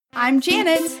I'm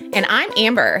Janet. And I'm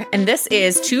Amber, and this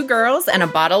is Two Girls and a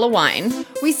Bottle of Wine.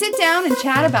 We sit down and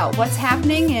chat about what's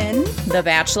happening in The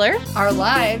Bachelor, our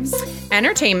lives,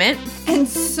 entertainment, and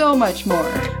so much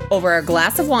more. Over a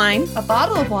glass of wine, A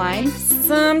bottle of wine.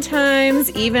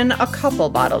 sometimes even a couple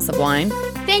bottles of wine.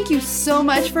 Thank you so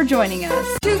much for joining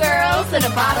us. Two Girls and a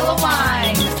Bottle of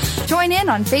Wine. Join in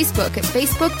on Facebook at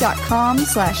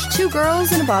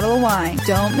facebook.com/2girlsandabottle-of-wine.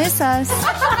 Don't miss us.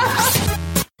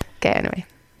 Okay, anyway.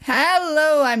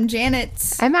 Hello, I'm Janet.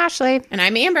 I'm Ashley. And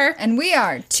I'm Amber. And we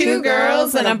are Two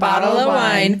girls and a bottle of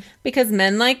wine. Because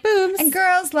men like boobs. And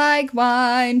girls like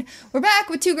wine. We're back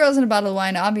with Two Girls and a Bottle of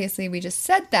Wine. Obviously, we just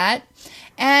said that.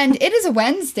 And it is a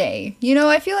Wednesday. You know,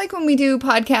 I feel like when we do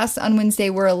podcasts on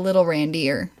Wednesday, we're a little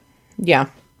randier. Yeah,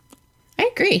 I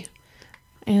agree.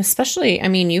 And especially, I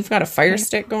mean, you've got a fire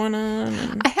stick going on.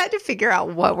 And... I had to figure out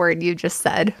what word you just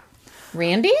said.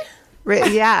 Randy?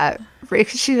 Yeah.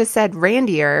 She just said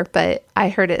randier, but I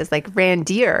heard it as like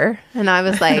randier. And I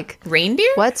was like,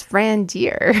 Reindeer? What's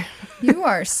randier? You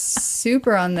are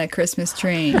super on the Christmas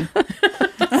train.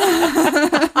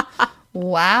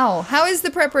 Wow. How is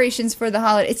the preparations for the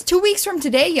holiday? It's 2 weeks from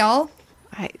today, y'all.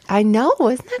 I know.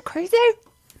 Isn't that crazy?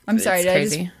 I'm sorry. It's Did I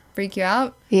crazy. just freak you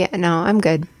out? Yeah, no, I'm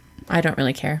good. I don't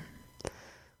really care.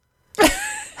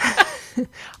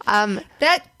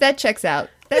 That checks out.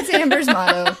 That's Amber's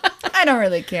motto. I don't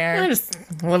really I care. just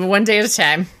live one day at a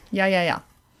time. Yeah.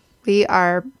 We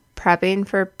are prepping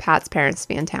for Pat's parents to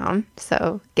be in town.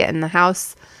 So getting the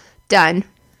house done.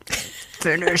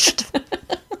 Finished.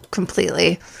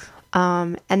 Completely.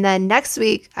 And then next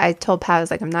week, I told Pat, I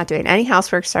was like, I'm not doing any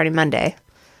housework starting Monday.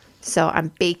 So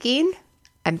I'm baking.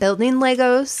 I'm building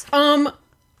Legos.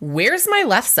 Where's my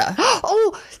lefse?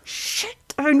 Oh, shit.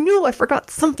 I knew I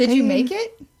forgot something. Did you make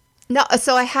it? No,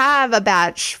 so I have a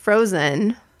batch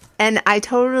frozen. And I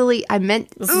meant...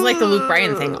 This is like the Luke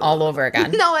Bryan thing all over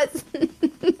again. No, it's...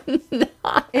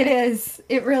 It is.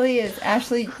 It really is.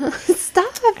 Ashley,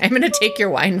 Stop. I'm going to take your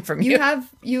wine from you.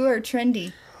 you are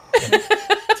trendy.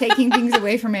 Taking things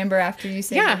away from Amber after you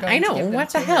say you're Yeah, going I to know. give them What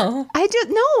to the her. hell? I don't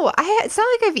know. It's not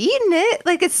like I've eaten it.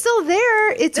 Like, it's still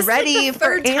there. It's This ready is like the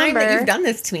third for time Amber. that you've done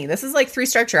this to me. This is like 3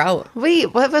 strikes you're out.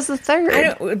 Wait, what was the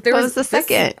third? What was the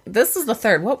second? This was the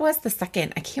third. What was the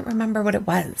second? I can't remember what it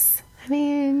was. I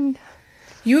mean...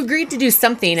 You agreed to do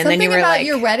something, and then you were about like,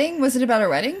 your wedding? Was it about a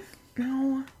wedding?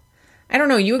 "No, I don't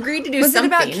know." You agreed to do Was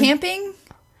something. it about camping?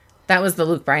 That was the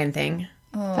Luke Bryan thing.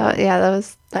 that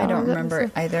was... I don't remember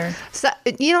it either. So,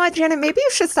 you know what, Janet? Maybe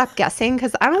you should stop guessing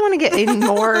because I don't want to get in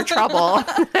more trouble.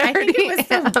 I think it was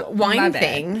the My wine bad.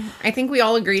 thing. I think we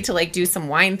all agreed to like do some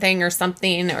wine thing or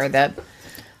something, or the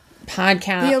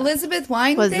podcast. The Elizabeth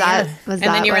Wine Was thing? that and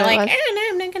then you were what it like, was? "No,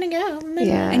 I'm not gonna go."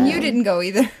 Yeah. And you didn't go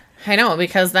either. I know,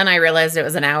 because then I realized it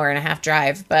was an hour and a half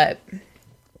drive. But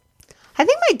I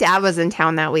think my dad was in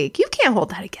town that week. You can't hold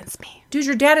that against me. dude,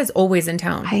 your dad is always in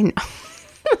town. I know.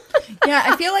 Yeah,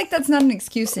 I feel like that's not an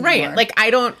excuse anymore. Right. Like I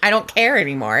don't care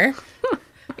anymore.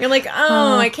 You're like,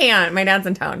 "Oh, I can't. My dad's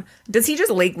in town." Does he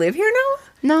just like live here now?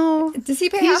 No. Does he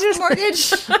pay half the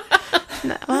mortgage?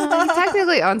 Well, he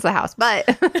technically owns the house, but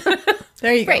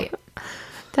There you go. Right.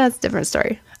 that's a different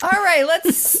story. All right,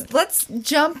 let's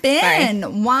jump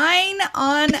in. Wine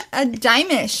on a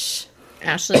dime-ish.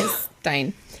 Ashley's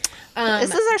dying.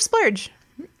 This is our splurge.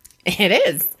 It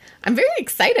is. I'm very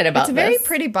excited about It's a very this.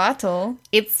 pretty bottle.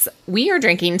 We are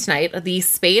drinking tonight the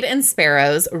Spade and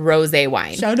Sparrows Rosé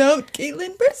wine. Shout out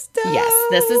Caitlin Bristow. Yes,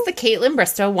 this is the Caitlin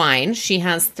Bristow wine. She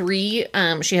has 3,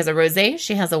 she has a rosé,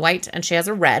 she has a white, and she has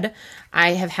a red.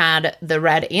 I have had the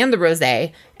red and the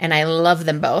rosé, and I love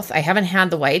them both. I haven't had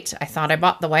the white. I thought I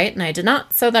bought the white, and I did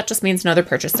not, so that just means another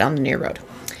purchase down the near road.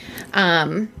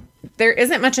 There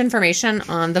isn't much information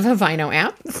on the Vivino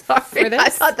app for this. I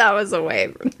thought that was a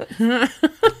wave. Do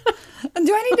I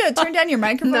need to turn down your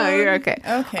microphone? No, you're okay.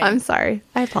 Okay. I'm sorry.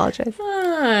 I apologize.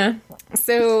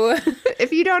 So,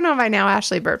 If you don't know by now,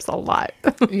 Ashley burps a lot.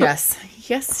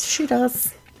 yes, she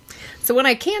does. So what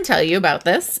I can tell you about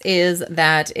this is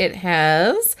that it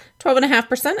has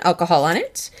 12.5% alcohol in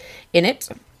it,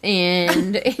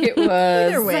 and it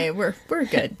was... Either way, we're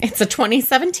good. It's a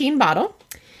 2017 bottle,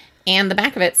 and the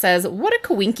back of it says, "What a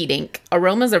coinky dink.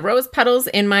 Aromas of rose petals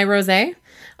in my rosé.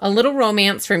 A little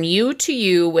romance from you to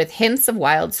you with hints of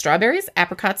wild strawberries,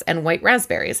 apricots, and white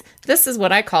raspberries. This is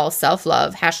what I call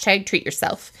self-love. # treat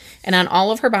yourself." And on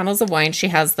all of her bottles of wine, she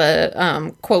has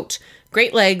the, quote,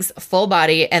 "Great legs, full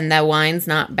body, and the wine's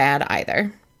not bad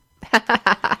either."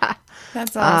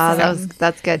 That's awesome.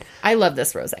 That's good. I love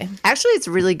this rosé. Actually, it's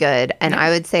really good. And I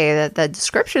would say that the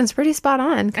description's pretty spot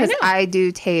on because know. I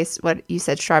do taste what you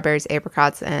said, strawberries,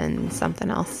 apricots, and something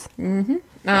else.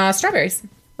 Strawberries.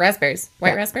 Raspberries.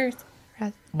 White Yeah. raspberries.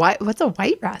 What's a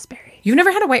white raspberry? You've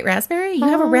never had a white raspberry? You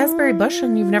have a raspberry bush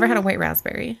and you've never had a white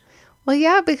raspberry. Well,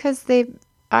 yeah, because they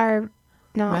are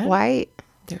not What? white.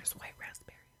 There's white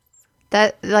raspberries.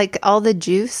 That, like, all the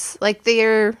juice, like,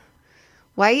 they're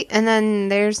white and then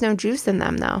there's no juice in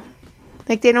them, though.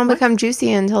 Like, they don't become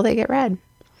juicy until they get red.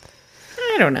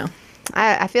 I don't know.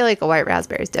 I feel like a white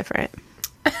raspberry is different.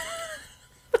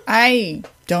 I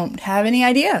don't have any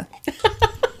idea.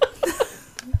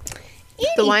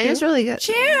 The wine is really good.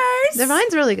 Cheers. The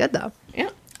wine's really good, though. Yeah.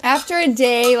 After a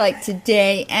day like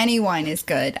today, any wine is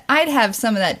good. I'd have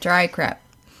some of that dry crap.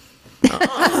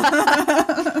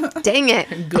 Dang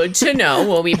it. Good to know.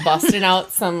 We'll be busting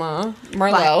out some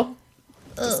Merlot.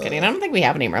 Just kidding. I don't think we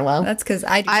have any Merlot. That's because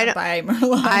I I don't don't- buy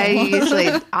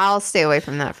Merlot. I'll stay away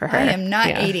from that for her. I am not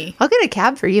Yeah. 80. I'll get a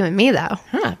cab for you and me, though.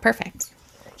 Huh, perfect.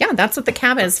 Yeah, that's what the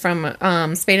cab is from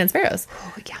Spade and Sparrows.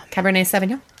 Oh, yeah. Cabernet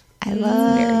Sauvignon. I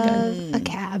love a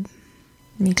cab.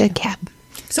 Good cab.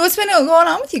 So what's been going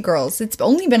on with you girls? It's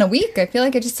only been a week. I feel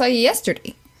like I just saw you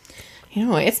yesterday. You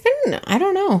know, it's been, I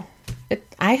don't know.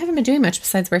 I haven't been doing much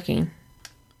besides working.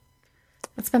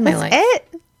 That's been my life. It?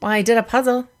 Well, I did a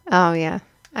puzzle. Oh, yeah.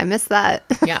 I missed that.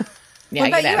 Yeah. Yeah, What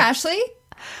about did. you, Ashley?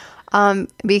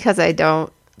 Because I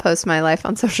don't post my life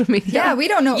on social media. Yeah, we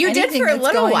don't know. You did anything for a that's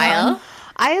little going while. on.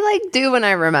 I like do when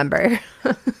I remember.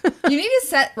 You need to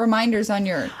set reminders on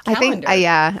your calendar. I think,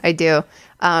 yeah, I do.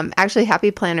 Actually, Happy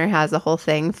Planner has a whole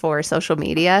thing for social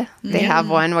media. They have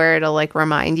one where it'll like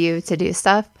remind you to do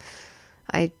stuff.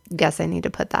 I guess I need to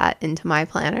put that into my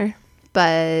planner.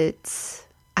 But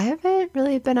I haven't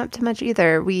really been up to much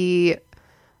either. We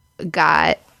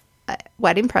got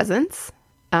wedding presents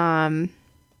from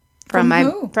my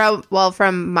who?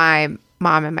 from my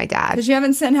mom and my dad. Because you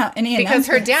haven't sent out any Because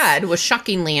her announcements. dad was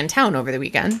shockingly in town over the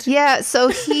weekend. Yeah, so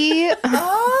he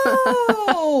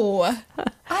Oh,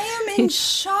 I am in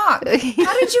shock.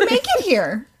 How did you make it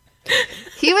here?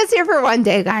 he was here for one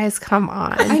day, guys. Come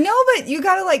on. I know, but you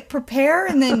got to like prepare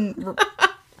and then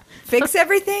fix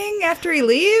everything after he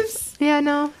leaves. Yeah,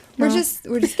 no. We're just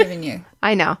giving you.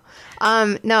 I know.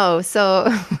 No,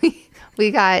 so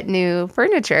we got new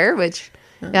furniture, which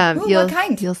what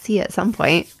kind? you'll see at some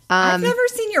point. I've never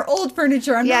seen your old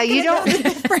furniture. I'm Yeah, not you gonna know the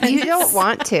don't difference. you don't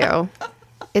want to.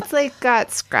 It's like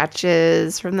got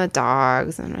scratches from the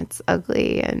dogs and it's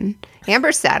ugly, and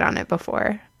Amber sat on it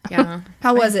before. Yeah.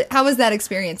 How was it? How was that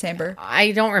experience, Amber?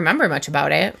 I don't remember much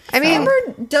about it. I mean,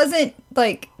 Amber doesn't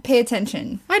like pay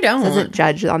attention. I don't. doesn't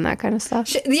judge on that kind of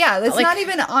stuff. Yeah, that's Like, not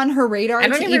even on her radar. I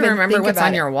don't to even remember think what's about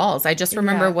on it. your walls. I just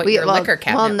remember Yeah. what your liquor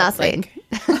cabinet looks nothing.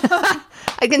 like.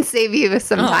 I can save you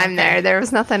some time okay. there. There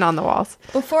was nothing on the walls.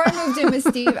 Before I moved in with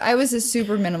Steve, I was a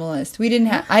super minimalist.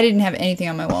 I didn't have anything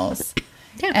on my walls.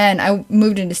 Yeah. And I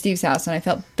moved into Steve's house and I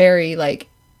felt very like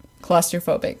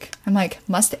claustrophobic. I'm like,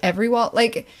 must every wall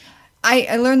like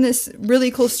I learned this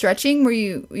really cool stretching where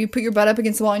you put your butt up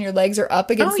against the wall and your legs are up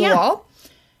against Oh, the yeah. wall.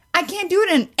 I can't do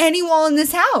it on any wall in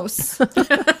this house.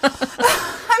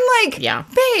 I'm like, Yeah.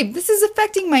 babe, this is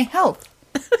affecting my health.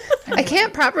 I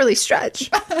can't properly stretch.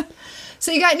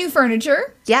 So you got new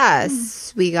furniture.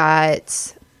 Yes, we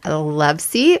got a love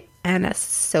seat and a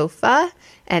sofa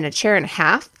and a chair and a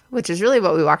half, which is really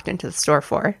what we walked into the store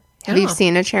for. Have you Oh.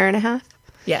 seen a chair and a half?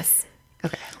 Yes.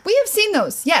 We have seen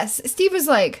those. Yes. Steve was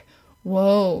like,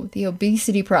 whoa, the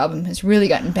obesity problem has really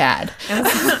gotten bad.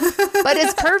 But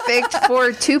it's perfect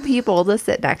for two people to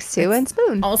sit next to and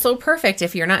spoon. Also perfect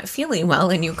if you're not feeling well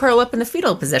and you curl up in the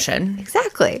fetal position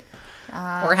Exactly.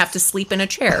 or have to sleep in a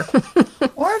chair.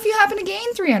 Or if you happen to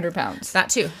gain 300 pounds. That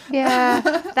too. Yeah,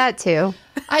 that too.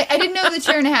 I didn't know the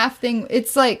chair and a half thing.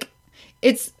 It's like,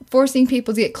 it's forcing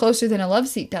people to get closer than a love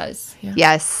seat does.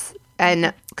 Yes.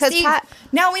 And because Steve,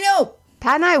 now we know.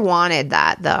 Pat and I wanted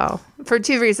that, though, for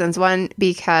two reasons. One,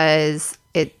 because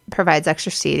it provides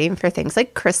extra seating for things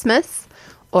like Christmas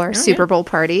or Super Bowl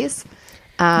parties.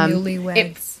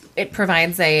 Newlyweds. It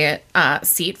provides a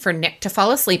seat for Nick to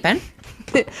fall asleep in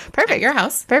Perfect. at your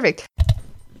house. Perfect.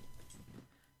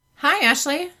 Hi,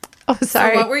 Ashley. Oh,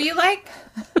 sorry. So what were you like?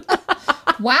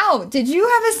 Wow, did you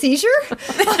have a seizure?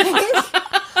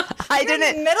 I You're in the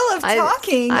didn't. middle of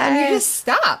talking and you just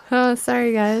stop. Oh,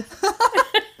 sorry, guys.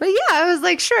 But yeah, I was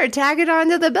like, sure, tag it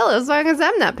onto the bill as long as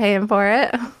I'm not paying for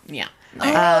it. Yeah.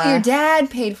 Oh, your dad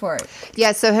paid for it.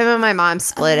 Yeah, so him and my mom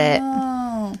split it.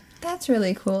 Oh, that's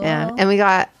really cool. Yeah, and we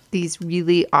got these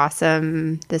really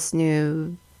awesome, this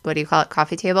new, what do you call it,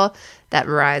 coffee table that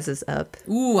rises up.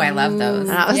 Ooh, I love those.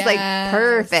 And I was like, Yes.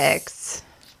 perfect.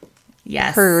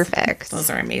 Yes. Perfect. Those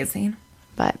are amazing.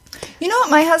 But You know what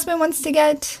my husband wants to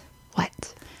get?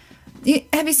 what?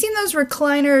 Have you seen those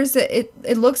recliners that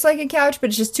it looks like a couch, but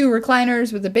it's just two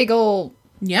recliners with a big old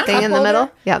Yeah. Thing in the holder?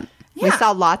 middle? Yep. We Yeah.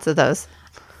 saw lots of those.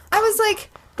 I was like,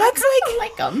 that's I like,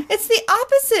 like them. it's the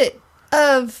opposite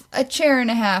of a chair and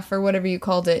a half or whatever you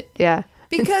called it. Yeah.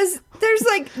 Because there's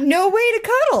like no way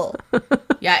to cuddle.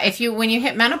 Yeah, when you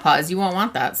hit menopause, you won't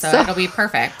want that. So it'll be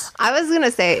perfect. I was going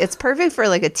to say it's perfect for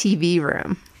like a TV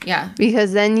room Yeah.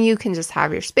 because then you can just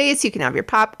have your space. You can have your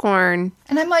popcorn.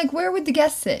 And I'm like, where would the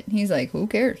guest sit? He's like, who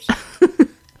cares?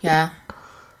 Yeah.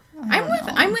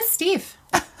 I'm with Steve.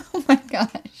 Oh my gosh.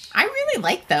 I really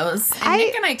like those. And I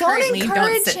Nick and I Don't currently don't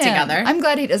encourage sit him. together. I'm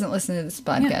glad he doesn't listen to this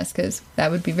podcast because that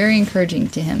would be very encouraging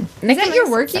to him. Nick Is that and your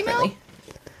I work sit email? separately.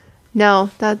 No,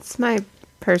 that's my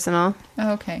personal.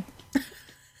 Oh, okay.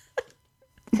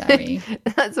 Sorry.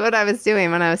 That's what I was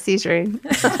doing when I was seizuring.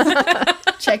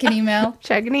 Check an email.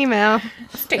 Check an email.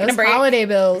 Just taking a Those break. holiday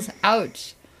bills.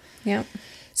 Ouch. Yeah.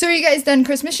 So are you guys done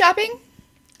Christmas shopping?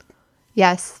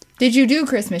 Yes. Did you do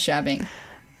Christmas shopping?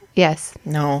 Yes.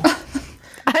 No.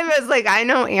 I was like, I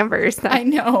know Amber's. I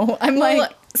know. I'm Well,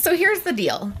 like, so here's the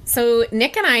deal. So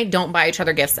Nick and I don't buy each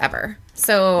other gifts ever.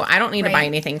 So I don't need to buy right.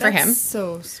 anything for That's him.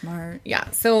 so smart. Yeah.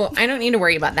 So I don't need to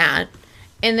worry about that.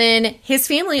 And then his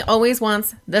family always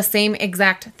wants the same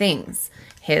exact things.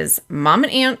 His mom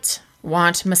and aunt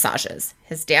want massages.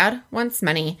 His dad wants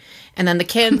money. And then the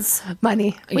kids,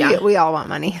 Money. Yeah. We all want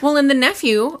money. well, and the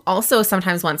nephew also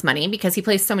sometimes wants money because he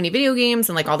plays so many video games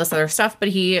and like all this other stuff. But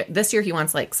this year he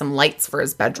wants like some lights for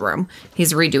his bedroom.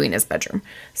 He's redoing his bedroom.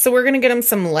 So we're going to get him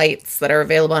some lights that are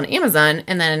available on Amazon.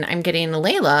 And then I'm getting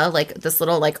Layla like this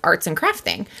little like arts and craft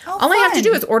thing. Oh, all I have to fun.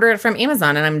 do is order it from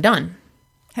Amazon and I'm done.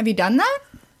 Have you done that?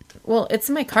 Well, it's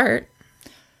in my cart.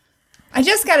 I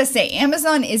just got to say,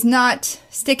 Amazon is not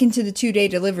sticking to the 2-day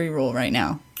delivery rule right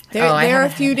now. They're, Oh, I they're a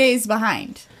haven't few had it. days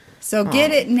behind. So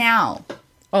get it now.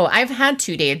 Oh, I've had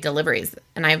 2-day deliveries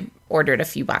and I've ordered a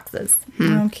few boxes.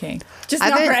 Okay. Just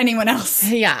not been- for anyone else.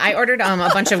 Yeah, I ordered a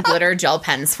bunch of glitter gel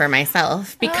pens for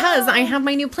myself because I have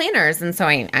my new planners. And so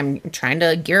I'm trying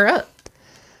to gear up.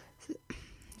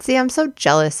 See, I'm so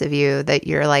jealous of you that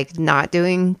you're like not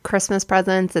doing Christmas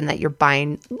presents and that you're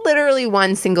buying literally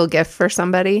one single gift for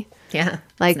somebody. Yeah,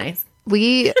 Like, it's nice.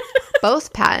 we,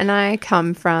 both Pat and I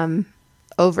come from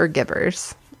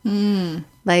overgivers.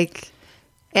 Like,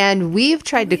 and we've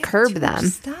tried to curb them.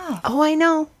 Stop. Oh, I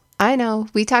know.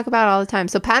 We talk about it all the time.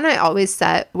 So Pat and I always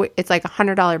set, it's like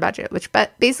 $100 budget, which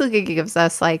basically gives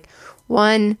us like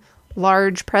one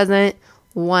large present,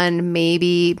 one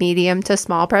maybe medium to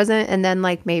small present, and then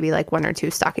like maybe like one or two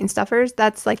stocking stuffers.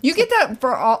 That's like You get that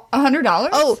for $100?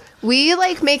 Oh, we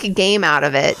like make a game out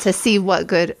of it to see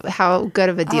how good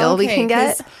of a deal we Okay, can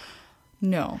get. 'cause-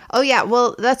 No. Oh yeah,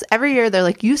 well that's every year they're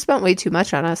like, you spent way too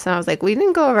much on us, and I was like, we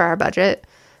didn't go over our budget.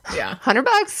 Yeah.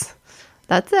 $100.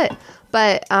 That's it.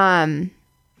 But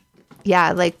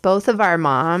yeah, like both of our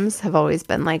moms have always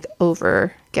been like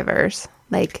over givers,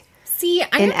 like See,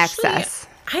 in excess.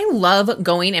 I love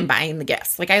going and buying the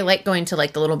gifts. Like I like going to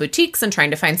like the little boutiques and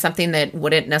trying to find something that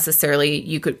wouldn't necessarily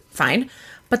you could find,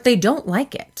 but they don't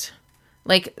like it.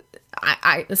 Like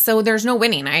so there's no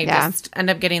winning. I Yeah. just end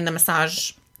up getting the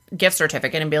massage gift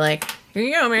certificate and be like, here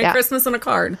you go, Merry Yeah. Christmas on a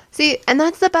card. See, and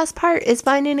that's the best part is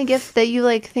finding a gift that you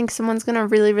like think someone's gonna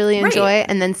really, really enjoy, Right.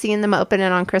 and then seeing them open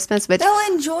it on Christmas. Which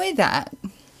They'll enjoy that.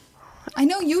 I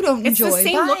know you don't It's enjoy the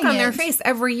same look buying on their it. face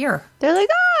every year. they're like,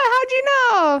 oh, how'd you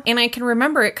know? And I can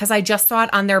remember it because I just saw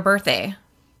it on their birthday.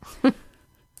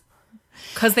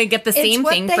 Because they get the It's same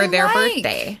what thing they for their like.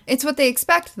 birthday. It's what they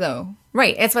expect, though.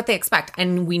 Right. It's what they expect.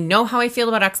 And we know how I feel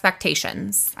about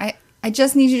expectations. I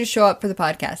just need you to show up for the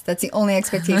podcast. That's the only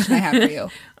expectation I have for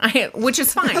you. Which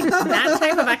is fine. That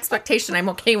type of expectation I'm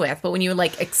okay with. But when you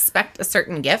like expect a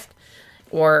certain gift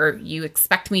or you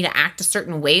expect me to act a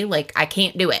certain way, like I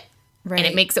can't do it. And Right.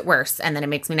 it makes it worse. And then it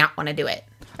makes me not want to do it.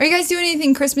 Are you guys doing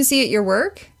anything Christmassy at your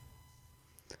work?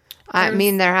 I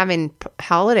mean, they're having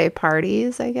holiday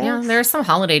parties, I guess. Yeah, there's some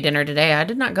holiday dinner today. I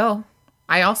did not go.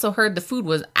 I also heard the food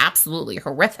was absolutely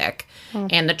horrific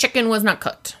and the chicken was not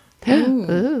cooked.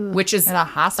 Which is At a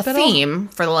hospital? theme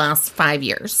for the last 5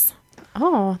 years.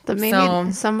 Oh, then maybe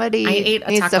So, somebody I ate a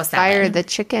needs to taco fire salad. the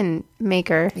chicken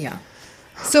maker. Yeah.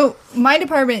 So my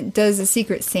department does a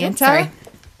Secret Santa. Sorry.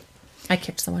 I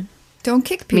kicked someone. Don't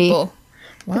kick Me? people.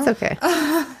 It's okay.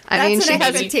 I That's mean, an she has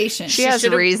expectation. she has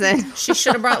should've- reason. She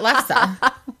should have brought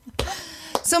Lexa.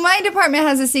 So my department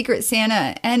has a Secret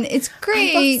Santa, and it's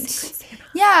great.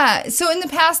 Yeah. So in the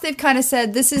past, they've kind of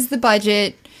said, this is the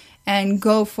budget, and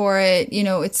go for it. You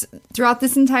know, it's throughout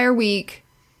this entire week.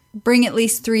 Bring at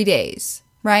least 3 days,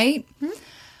 right?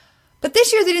 But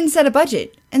this year, they didn't set a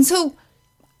budget. And so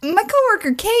my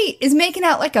coworker Kate is making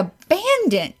out like a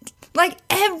bandit. Like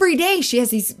every day she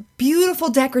has these beautiful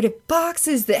decorative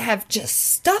boxes that have just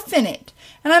stuff in it.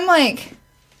 And I'm like,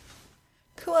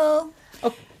 cool.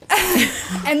 Oh.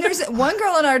 And there's one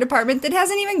girl in our department that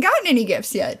hasn't even gotten any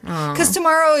gifts yet. Because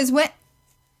tomorrow is when?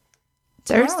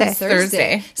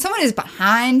 Thursday. Someone is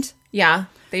behind. Yeah,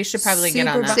 they should probably get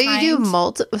on that. So you do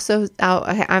multiple. So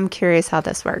I'm curious how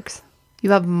this works.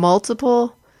 You have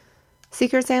multiple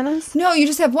Secret Santas? No, you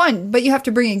just have one, but you have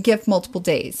to bring a gift multiple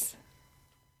days.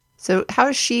 So how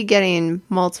is she getting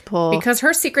multiple? Because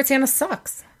her Secret Santa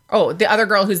sucks. Oh, the other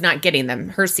girl who's not getting them,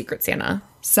 her Secret Santa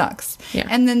sucks. Yeah.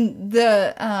 And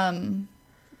then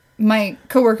my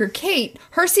coworker Kate,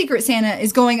 her Secret Santa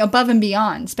is going above and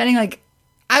beyond, spending like,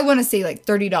 I want to say like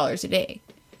 $30 a day.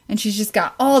 And she's just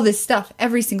got all this stuff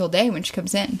every single day when she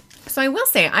comes in. So I will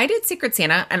say, I did Secret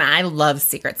Santa, and I love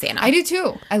Secret Santa. I do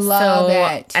too. I love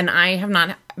it. And I have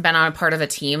not been on a part of a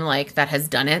team like that has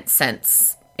done it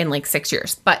since in like 6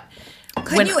 years. But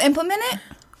could you implement it?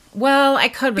 Well, I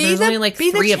could, but there's only like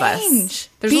three of us.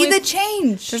 Be the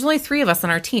change. There's only three of us on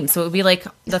our team, so it would be like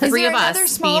the three of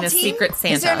us being a Secret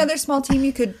Santa. Is there another small team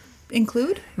you could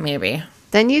include? Maybe.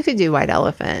 Then you could do White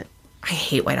Elephant. I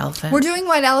hate White Elephant. We're doing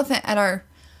White Elephant at our...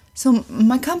 So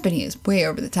my company is way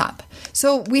over the top.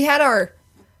 So we had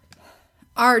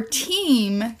our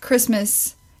team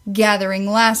Christmas gathering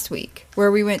last week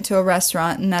where we went to a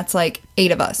restaurant, and that's like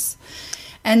 8 of us.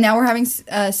 And now we're having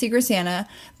Secret Santa.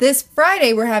 This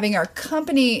Friday, we're having our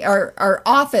company, our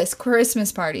office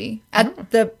Christmas party at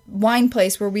the wine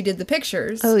place where we did the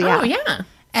pictures. Oh, yeah. Oh, yeah.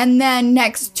 And then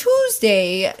next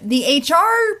Tuesday, the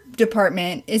HR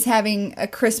department is having a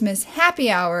Christmas happy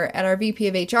hour at our VP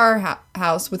of HR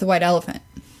house with a White Elephant.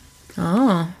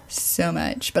 Oh. So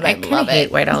much, but I kind love of hate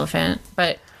it. White Elephant,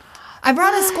 but... I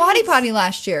brought a squatty potty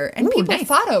last year, and people nice.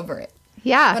 fought over it.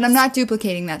 Yeah. But I'm not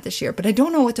duplicating that this year. But I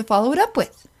don't know what to follow it up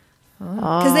with.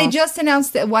 Because they just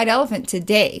announced the White Elephant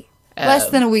today. Less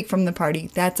than a week from the party.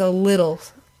 That's a little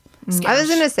sketch. I was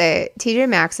going to say, TJ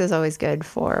Maxx is always good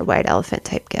for White Elephant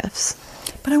type gifts.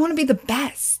 But I want to be the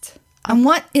best. I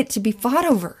want it to be fought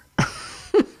over.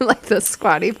 Like the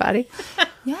squatty potty.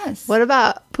 Yes. What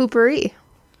about poopery?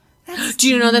 Do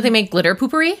you know that they make glitter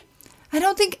poopery? I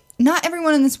don't think... Not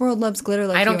everyone in this world loves glitter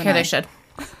like I don't you care. and They should.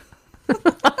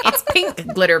 It's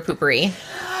pink glitter poopery.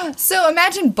 So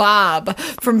imagine Bob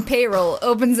from payroll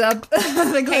opens up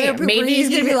the glitter poopery. maybe He's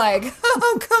going to he- be like,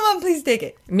 oh, come on, please take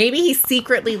it. Maybe he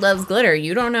secretly loves glitter.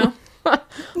 You don't know.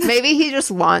 Maybe he just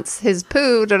wants his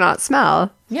poo to not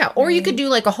smell. Yeah, or you could do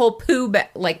like a whole poo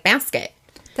basket.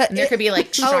 And there could be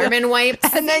like Charmin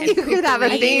wipes. And then you could have a I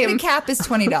think the theme. cap is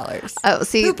 $20. Oh,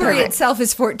 see, Poopery perfect. itself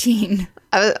is $14.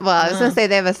 I was going to say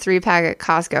they have a 3-pack at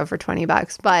Costco for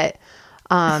 $20, but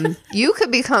you could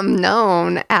become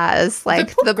known as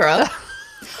like the girl.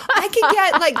 I could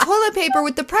get like toilet paper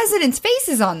with the president's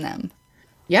faces on them.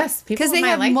 Yes, Because they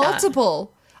have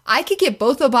multiple. I could get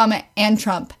both Obama and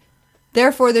Trump.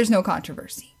 Therefore, there's no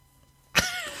controversy.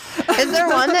 Is there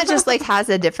one that just like has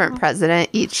a different president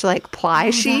each like ply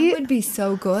sheet? That would be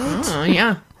so good. Oh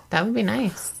yeah, that would be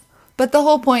nice. But the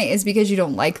whole point is because you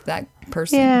don't like that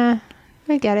person. Yeah,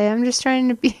 I get it. I'm just trying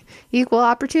to be equal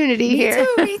opportunity here.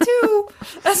 Me too.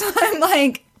 That's why I'm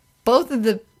like, both of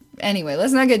the... Anyway,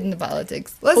 let's not get into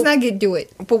politics. Let's not do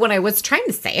it. But what I was trying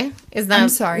to say is that... I'm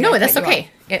sorry, No, I that's cut you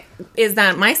okay. Is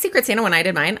that my Secret Santa, when I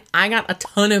did mine, I got a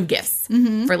ton of gifts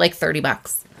for like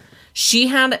 $30. She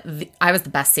had... I was the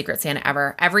best Secret Santa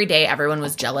ever. Every day, everyone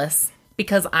was jealous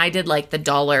because I did like the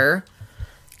dollar...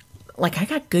 Like, I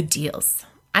got good deals.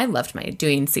 I loved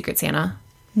doing Secret Santa.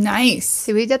 Nice.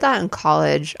 See, we did that in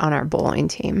college on our bowling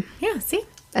team. Yeah, see?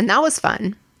 And that was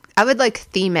fun. I would like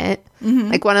theme it.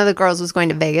 Like one of the girls was going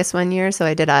to Vegas one year, so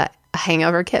I did a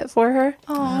hangover kit for her.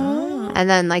 Aww. And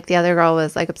then like the other girl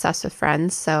was like obsessed with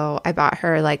Friends, so I bought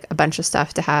her like a bunch of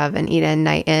stuff to have an eat in,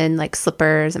 night in, like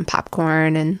slippers and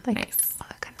popcorn and like Nice. all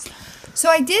that kind of stuff. So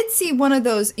I did see one of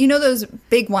those, you know those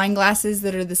big wine glasses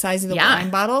that are the size of the Yeah.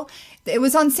 wine bottle? It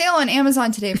was on sale on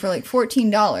Amazon today for like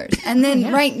 $14. And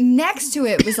then right next to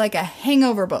it was like a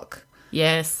hangover book.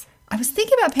 Yes. I was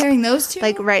thinking about pairing those two.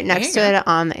 Like right next to you go. it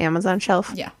on the Amazon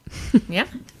shelf. Yeah. Yeah.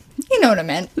 You know what I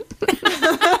meant.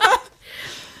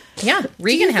 Yeah. Do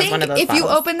Regan you has think one of those if you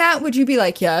bottles. open that, would you be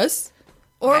like, yes?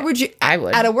 Or would you, I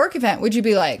would. at a work event, would you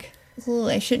be like, "Ooh,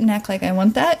 I shouldn't act like I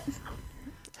want that?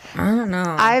 I don't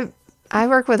know. I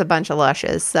work with a bunch of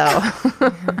lushes, so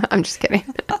I'm just kidding.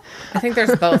 I think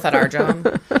there's both at our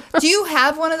job. Do you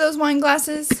have one of those wine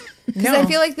glasses? Because I No.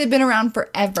 feel like they've been around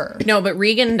forever. No, but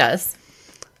Regan does.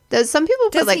 Some people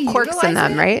put Does like he corks in utilize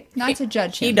them, it? right? Not to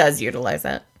judge him. He does utilize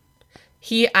it.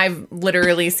 I've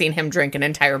literally seen him drink an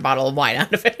entire bottle of wine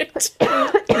out of it.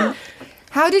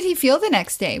 How did he feel the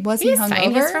next day? Was he He's hungover?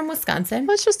 fine. He's from Wisconsin.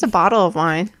 Well, it's just a bottle of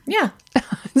wine. Yeah.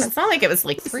 It's not like it was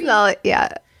like 3. No,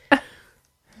 yeah.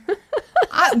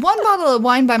 One bottle of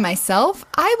wine by myself,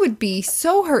 I would be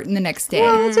so hurting the next day.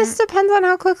 Well, it just depends on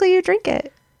how quickly you drink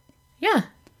it. Yeah.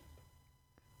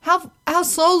 How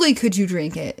slowly could you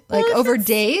drink it? Like over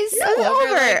days?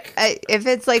 If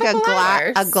it's like a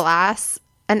couple glass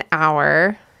an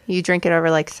hour, you drink it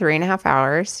over like 3.5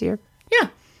 hours. You're Yeah.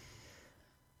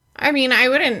 I mean, I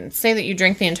wouldn't say that you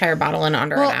drink the entire bottle in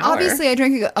under Well, an hour. obviously, I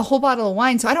drank a whole bottle of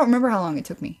wine, so I don't remember how long it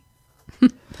took me.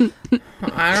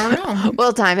 I don't know.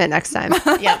 We'll time it next time.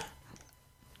 Yep.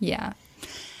 Yeah.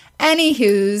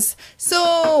 Anywho's,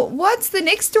 so what's the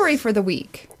Nick story for the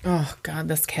week? Oh, God,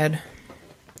 this kid.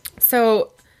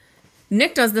 So,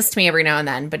 Nick does this to me every now and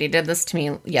then, but he did this to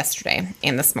me yesterday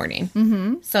and this morning.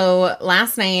 Mm-hmm. So,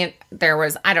 last night, there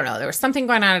was something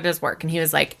going on at his work, and he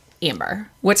was like, Amber,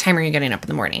 what time are you getting up in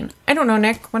the morning? I don't know,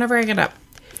 Nick, whenever I get up.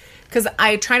 Because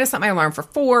I try to set my alarm for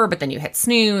 4, but then you hit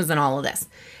snooze and all of this.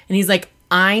 And he's like,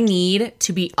 I need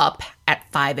to be up at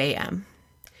 5 a.m.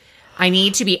 I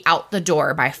need to be out the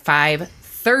door by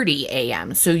 5:30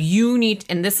 a.m. So you need,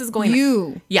 and this is going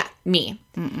You. Yeah, me.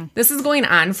 This is going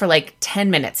on for like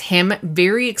 10 minutes. Him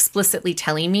very explicitly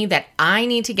telling me that I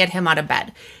need to get him out of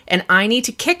bed. And I need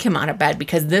to kick him out of bed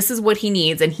because this is what he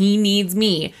needs. And he needs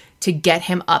me to get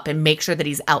him up and make sure that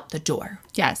he's out the door.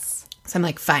 Yes. So I'm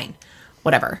like, fine,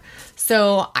 whatever.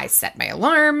 So I set my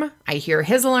alarm. I hear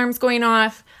his alarms going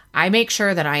off. I make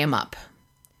sure that I am up.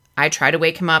 I try to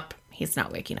wake him up. He's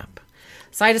not waking up.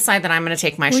 So I decide that I'm going to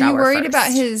take my Were shower you worried first.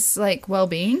 about his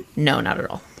well-being? No, not at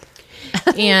all.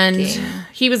 And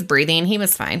he was breathing. He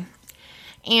was fine.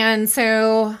 And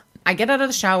so I get out of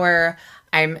the shower.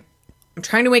 I'm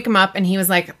trying to wake him up. And he was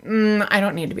like, I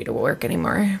don't need to be to work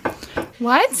anymore.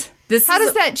 What? How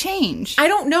does that change? I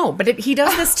don't know, but he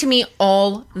does this to me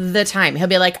all the time. He'll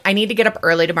be like, I need to get up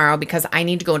early tomorrow because I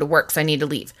need to go into work, so I need to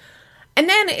leave. And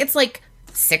then it's like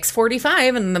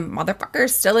 6:45 and the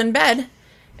motherfucker's still in bed.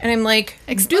 And I'm like,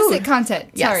 Explicit dude. content.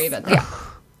 Yes. Sorry about that. Yeah.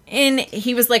 And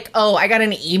he was like, oh, I got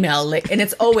an email. And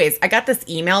it's always, I got this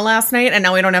email last night and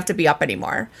now I don't have to be up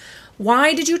anymore.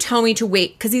 Why did you tell me to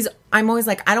wait? Because I'm always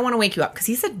like, I don't want to wake you up because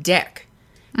he's a dick.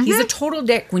 He's a total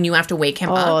dick when you have to wake him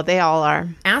up. Oh, they all are.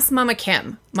 Ask Mama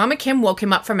Kim. Mama Kim woke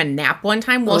him up from a nap one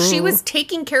time while she was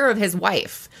taking care of his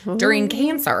wife during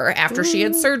cancer after she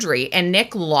had surgery, and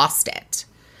Nick lost it.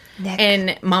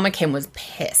 And Mama Kim was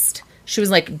pissed. She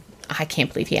was like, I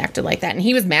can't believe he acted like that. And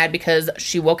he was mad because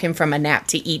she woke him from a nap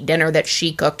to eat dinner that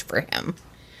she cooked for him.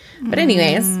 But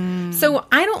anyways, so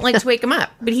I don't like to wake him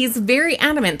up, but he's very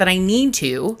adamant that I need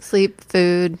to. Sleep,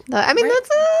 food. I mean, Right.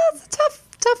 that's a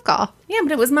tough call. Yeah,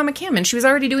 but it was Mama Kim, and she was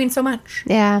already doing so much.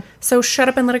 Yeah. So shut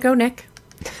up and let it go, Nick.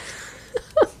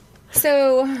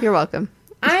 So You're welcome.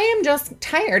 I am just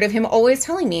tired of him always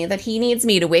telling me that he needs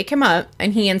me to wake him up,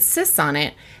 and he insists on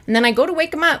it. And then I go to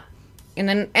wake him up, and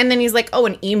then he's like, "Oh,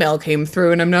 an email came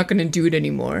through, and I'm not going to do it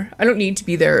anymore. I don't need to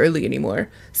be there early anymore."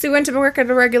 So he went to work at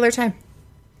a regular time.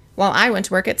 Well, I went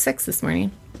to work at 6 this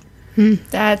morning,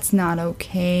 That's not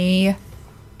okay.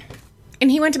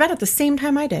 and he went to bed at the same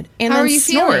time I did, and How then are you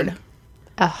snored. feeling?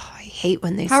 Oh, I hate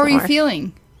when they How are you snore.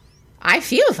 feeling? I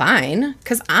feel fine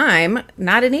because I'm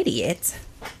not an idiot.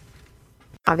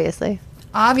 Obviously.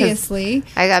 Obviously.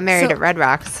 I got married So- at Red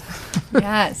Rocks.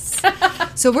 Yes.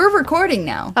 So we're recording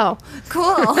now. Oh.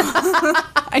 Cool.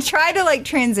 I tried to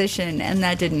transition and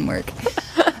that didn't work.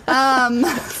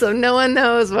 So no one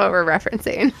knows what we're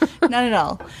referencing. Not at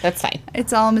all. That's fine.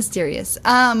 It's all mysterious.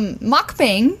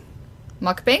 Mukbang.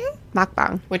 Mukbang?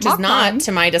 Mukbang. Which is not, Mukbang.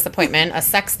 to my disappointment, a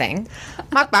sex thing.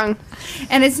 Mukbang.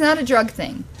 And it's not a drug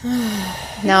thing.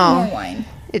 More No. wine.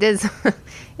 It is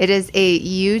it is a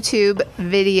YouTube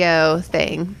video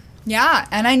thing. Yeah,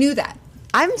 and I knew that.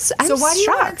 I'm So why do you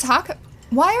want to shocked. talk?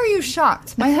 Why are you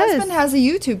shocked? My Because- husband has a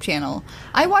YouTube channel.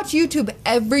 I watch YouTube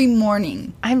every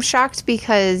morning. I'm shocked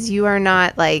because you are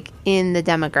not in the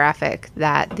demographic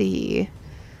that the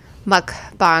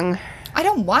mukbang. I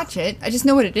don't watch it. I just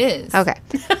know what it is. Okay.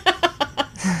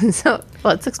 So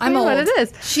let's explain I'm old. what it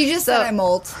is. She just said I'm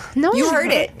old. No, You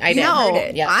heard it. I You did. heard No,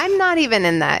 it. Yeah. I'm not even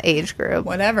in that age group.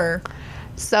 Whatever.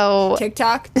 So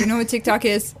TikTok? Do you know what TikTok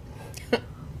is?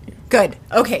 Good.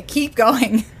 Okay, keep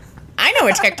going. I know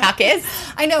what TikTok is.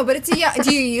 I know, but it's a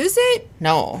do you use it?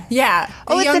 No. Yeah.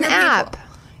 oh, the it's an younger people. app.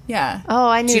 Yeah. Oh,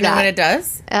 I knew Do you know what that. it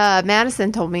does?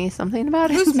 Madison told me something about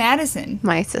it. Who's Madison?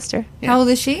 My sister? How old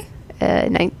is she?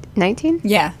 19.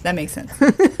 Yeah, that makes sense.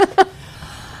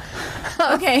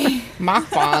 Okay.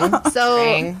 Mukbang. So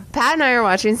thing. Pat and I are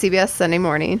watching CBS Sunday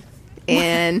Morning,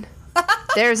 and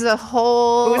there's a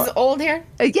whole... Who's old here?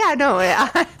 Yeah, no,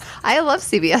 I love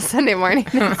CBS Sunday Morning.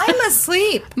 I'm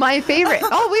asleep. My favorite.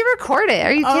 Oh, we record it.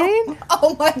 Are you kidding?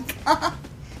 Oh my god.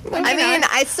 I mean,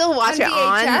 I still watch it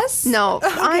VHS? on... No,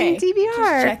 Okay. on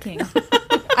DVR. Checking.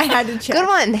 I had to check. Good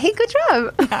one. Hey, good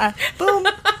job. Boom.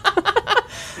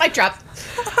 Mic drop.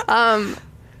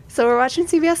 So we're watching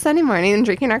CBS Sunday Morning and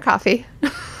drinking our coffee.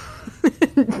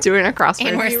 Doing our crossword.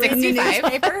 And we're You reading the 65.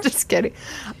 newspaper? Just kidding.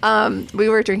 We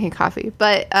were drinking coffee,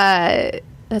 but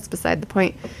that's beside the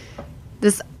point.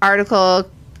 This article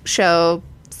show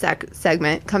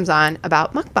segment comes on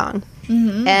about mukbang,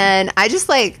 and I just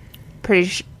like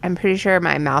I'm pretty sure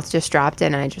my mouth just dropped,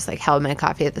 and I just like held my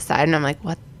coffee at the side, and I'm like,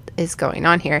 what is going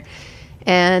on here?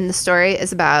 And the story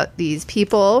is about these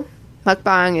people.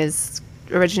 Mukbang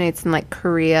originates in like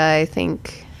Korea, I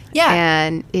think. Yeah.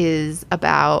 And is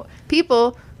about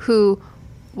people who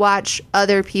watch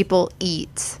other people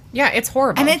eat. Yeah, it's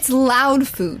horrible. And it's loud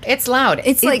food. It's loud.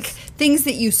 It's like things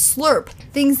that you slurp,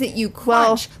 things that you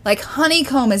crunch. Like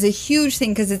honeycomb is a huge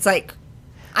thing because it's like,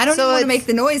 I don't So even want to it's- make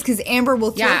the noise because Amber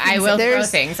will throw yeah, I things will at me. throw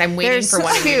things. I'm waiting for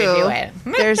one of you to do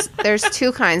it. There's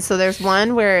two kinds. So there's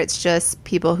one where it's just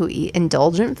people who eat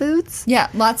indulgent foods. Yeah,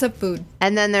 lots of food.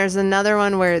 And then there's another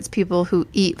one where it's people who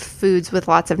eat foods with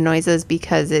lots of noises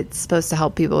because it's supposed to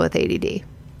help people with ADD.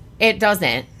 It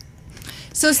doesn't.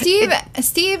 So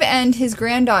Steve and his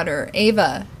granddaughter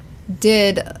Ava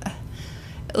did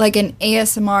like an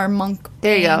ASMR monk.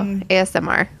 There you go.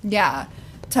 ASMR. Yeah,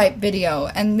 type video,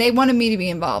 and they wanted me to be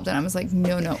involved, and I was like,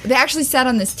 no. They actually sat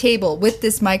on this table with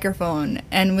this microphone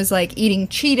and was like eating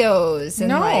Cheetos and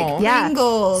No. like Yeah.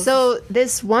 Pringles. So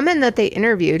this woman that they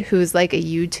interviewed, who's like a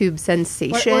YouTube what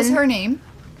sensation. was her name?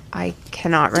 I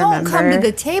cannot Don't remember. come to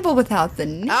the table without the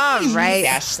name. All right.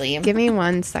 Ashley. Give me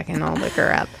 1 second. I'll look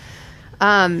her up.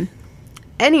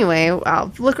 Anyway,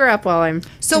 I'll look her up while I'm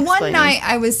So one explaining. night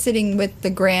I was sitting with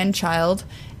the grandchild,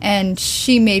 and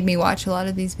she made me watch a lot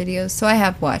of these videos, so I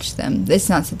have watched them. It's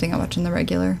not something I watch on the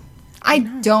regular. I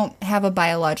don't have a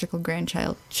biological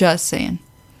grandchild, just saying.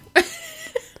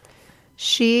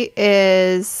 She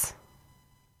is...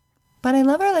 But I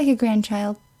love her like a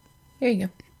grandchild. There you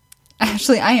go.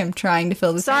 Actually, I am trying to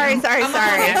fill this Sorry.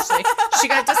 Ashley. She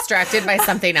got distracted by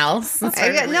something else.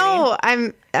 I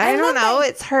don't know.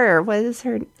 It's her. What's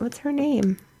her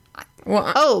name?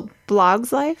 Well, Oh,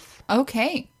 Blogs Life?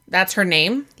 Okay. that's her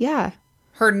name. Yeah.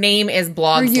 Her name is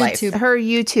Blogs Her Life. YouTube. Her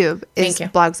YouTube is Thank you.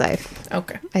 Blogs Life,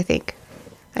 Okay. I think.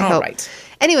 I All hope. right.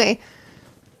 Anyway,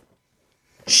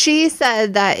 she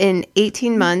said that in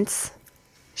 18 months,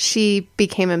 she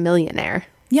became a millionaire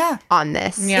Yeah. on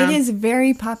this. Yeah. It is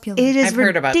very popular. It is I've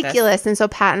heard about this. ridiculous. And so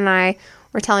Pat and I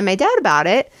were telling my dad about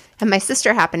it, and my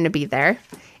sister happened to be there.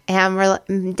 And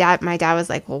my dad was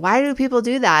like, well, why do people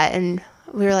do that? And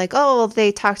we were like, oh, well,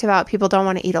 they talked about people don't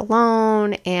want to eat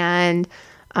alone. And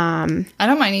I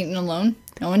don't mind eating alone.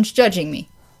 No one's judging me.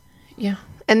 Yeah.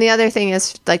 the other thing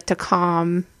is like to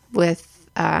calm with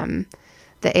the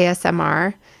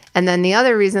ASMR. And then the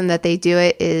other reason that they do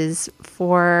it is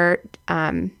for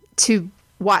to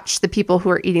watch the people who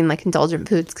are eating like indulgent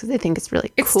foods because they think it's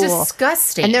really It's cool.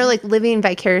 disgusting. And they're like living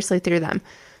vicariously through them.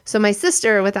 So my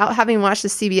sister, without having watched the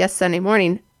CBS Sunday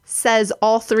Morning, says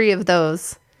all three of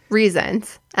those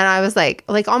reasons. And I was like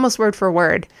almost word for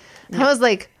word. I was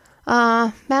like,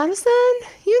 Madison,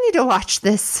 you need to watch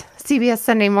this CBS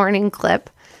Sunday Morning clip.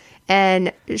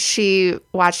 And she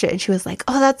watched it and she was like,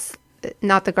 oh, that's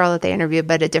not the girl that they interviewed,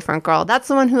 but a different girl. That's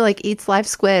the one who like eats live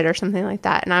squid or something like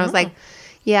that. And I was like,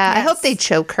 yeah, I hope they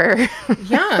choke her.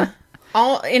 Yeah.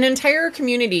 An entire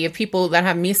community of people that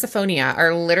have misophonia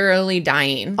are literally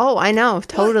dying. Oh, I know.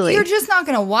 Totally. You're just not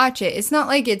going to watch it. It's not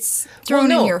like it's thrown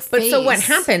in your face. But so what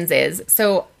happens is,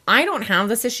 I don't have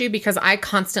this issue because I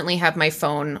constantly have my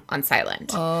phone on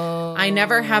silent. Oh. I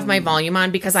never have my volume on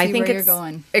because I think where it's you're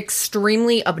going.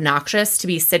 extremely obnoxious to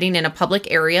be sitting in a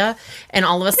public area and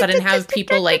all of a sudden have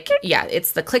people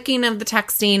it's the clicking of the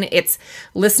texting, it's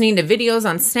listening to videos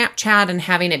on Snapchat and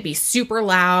having it be super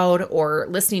loud, or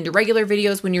listening to regular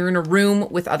videos when you're in a room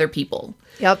with other people.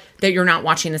 Yep. That you're not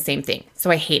watching the same thing. So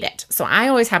I hate it. So I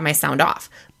always have my sound off.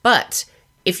 But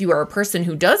if you are a person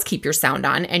who does keep your sound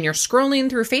on and you're scrolling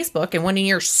through Facebook and one of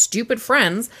your stupid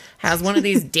friends has one of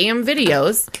these damn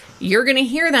videos, you're going to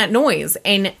hear that noise.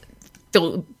 And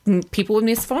the people with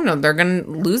misophonia, they're going to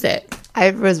lose it. I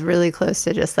was really close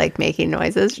to just like making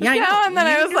noises. Yeah, I know. And then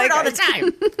I was do like, it all the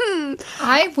time.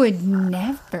 I would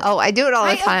never. oh, I do it all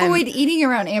the I time. avoid eating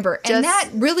around Amber, Just and that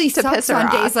really to sucks piss her on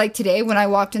off. days like today when I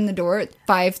walked in the door at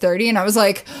 5:30 and I was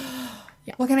like,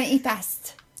 "What can I eat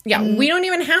fast?" Yeah, we don't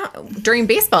even have, during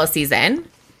baseball season,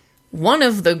 one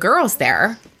of the girls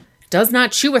there does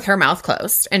not chew with her mouth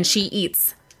closed, and she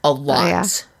eats a lot. yeah.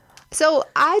 So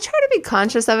I try to be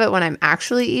conscious of it when I'm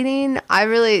actually eating. I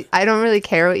don't really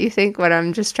care what you think when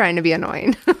I'm just trying to be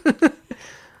annoying.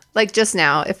 Like just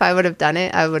now, if I would have done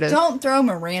it, I would have. Don't throw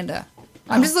Miranda.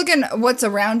 I'm just looking at what's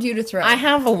around you to throw. I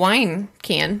have a wine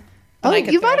can. Oh, that I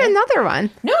could you throw bought in. another one.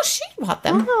 No, she bought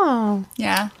them. Oh,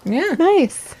 Yeah. Yeah.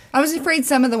 nice. I was afraid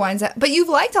some of the wines but you've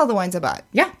liked all the wines I bought.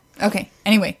 Yeah. Okay.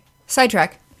 Anyway,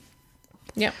 sidetrack.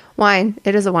 Yep. Wine.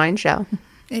 It is a wine show.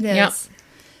 It is. Yep.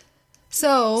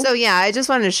 So Yeah, I just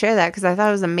wanted to share that because I thought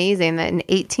it was amazing that in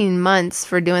 18 months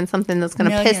for doing something that's going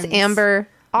to piss Millions. Amber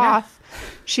off,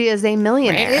 she is a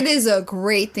millionaire. it is a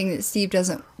great thing that Steve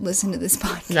doesn't listen to this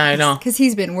podcast. I know. Because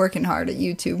he's been working hard at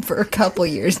YouTube for a couple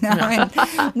years now.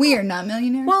 And we are not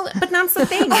millionaires. Well, but that's the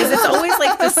thing, is it's always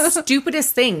like the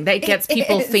stupidest thing that gets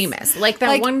people is. famous. Like that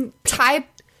like one. Tide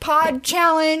Pod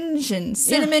challenge and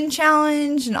cinnamon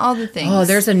challenge and all the things. Oh,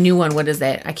 there's a new one. What is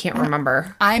it? I can't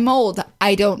remember. I'm old.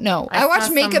 I don't know. I watch saw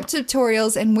makeup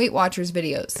tutorials and Weight Watchers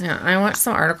videos. Yeah, I watched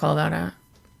some article about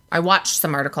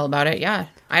it. Yeah.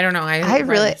 I don't know. I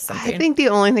read something. think the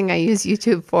only thing I use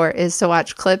YouTube for is to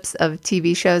watch clips of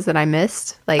TV shows that I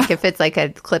missed. Like if it's like a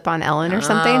clip on Ellen or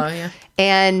something. Oh, yeah.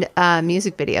 And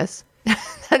music videos.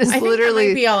 That is I think that literally,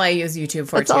 might be all I use YouTube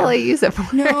for, that's too. all I use it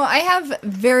for. No, I have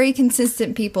very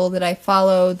consistent people that I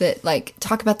follow that like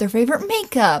talk about their favorite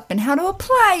makeup and how to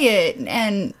apply it.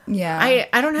 And yeah.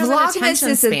 I don't have an Vlogmas attention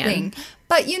is a span. thing.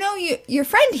 But your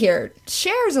friend here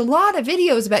shares a lot of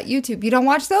videos about YouTube. You don't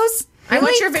watch those? I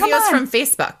watch Really? your Come videos on. from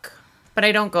Facebook, but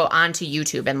I don't go onto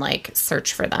YouTube and like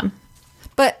search for them.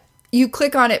 But you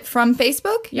click on it from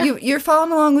Facebook? Yeah. You're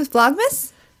following along with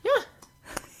Vlogmas? Yeah.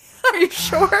 Are you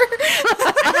sure?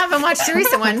 I haven't watched the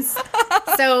recent ones.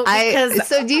 So, because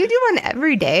So do you do one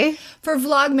every day? For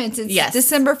Vlogmas, it's Yes.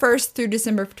 December 1st through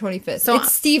December 25th. So-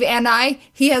 it's Steve and I.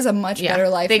 He has a much better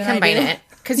life they than I combine do. it.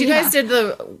 Because you guys did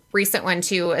the recent one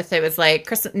too. If it was like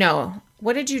Christmas, no.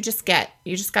 What did you just get?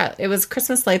 You just got, it was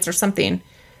Christmas lights or something.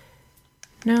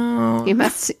 No. You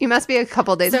must be a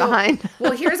couple days behind.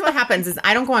 Well, here's what happens is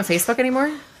I don't go on Facebook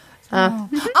anymore. I'll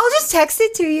just text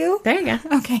it to you. There you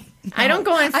go. Okay. I don't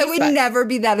go on Facebook. I would never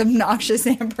be that obnoxious,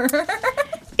 Amber.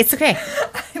 It's okay.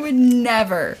 I would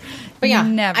never. But yeah,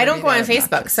 never I don't be go on that Facebook.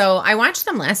 obnoxious. So I watched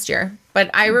them last year,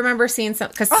 but I remember seeing some,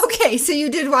 because Okay, so you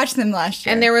did watch them last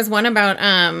year. and there was one about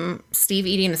Steve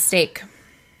eating a steak.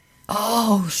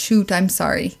 Oh, shoot. I'm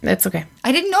sorry. That's okay.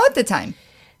 I didn't know at the time.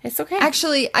 It's okay.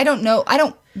 Actually, I don't know. I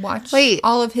don't watch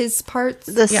all of his parts.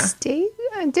 The Yeah. steak?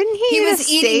 Didn't he He eat was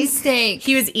a eating steak? steak.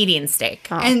 He was eating steak.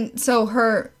 And so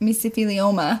her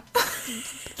mesothelioma.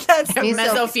 That's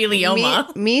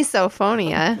Mesothelioma.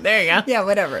 Misophonia. There you go. yeah,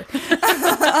 whatever.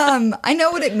 I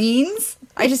know what it means.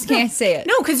 I just can't say it.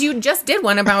 No, because you just did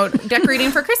one about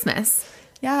decorating for Christmas.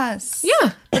 Yes.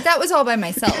 Yeah. But that was all by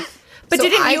myself. But So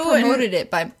didn't I you promoted it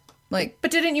by like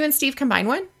But didn't you and Steve combine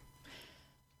one?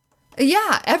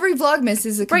 yeah, every Vlogmas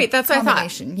is a Right, that's what I thought.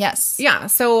 combination. Yes. Yeah.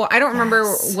 So I don't remember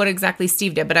Yes. what exactly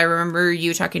Steve did, but I remember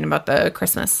you talking about the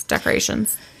Christmas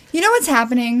decorations. You know what's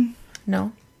happening?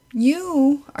 No.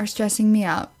 You are stressing me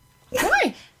out.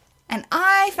 Why? And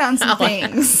I found some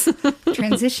things.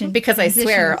 Transition. Because I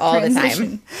swear all the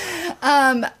time.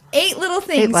 8 little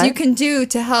things what? you can do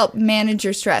to help manage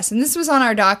your stress. And this was on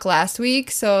our doc last week,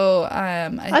 so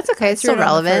That's okay, I it's threw still it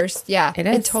on the relevant. first. Yeah, It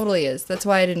it is. totally is. That's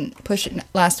why I didn't push it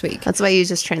last week. That's why you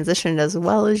just transitioned as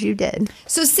well as you did.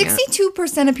 So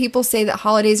 62% of people say that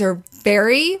holidays are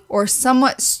very or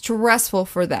somewhat stressful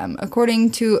for them,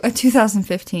 according to a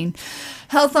 2015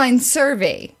 Healthline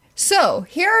survey. So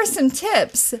here are some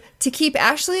tips to keep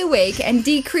Ashley awake and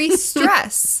decrease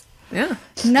stress. Yeah.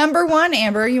 Number 1,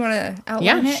 Amber, you want to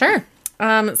outline Yeah, it?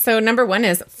 sure. So number 1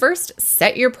 is first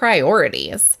set your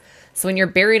priorities. So when you're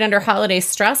buried under holiday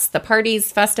stress, the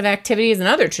parties, festive activities, and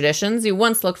other traditions you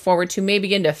once looked forward to may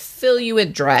begin to fill you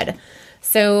with dread.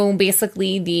 So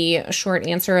basically, the short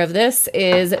answer of this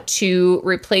is to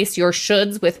replace your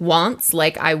shoulds with wants,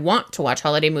 like I want to watch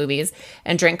holiday movies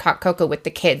and drink hot cocoa with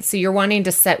the kids. So you're wanting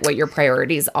to set what your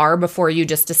priorities are before you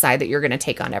just decide that you're going to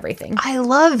take on everything. I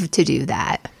love to do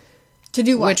that. To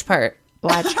do what? Which part?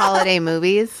 Watch holiday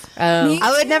movies. Me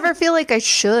I would too. never feel like I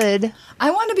should.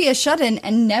 I want to be a shut-in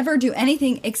and never do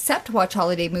anything except watch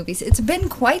holiday movies. It's been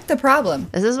quite the problem.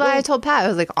 This is why I told Pat, I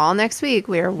was like, all next week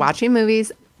we are watching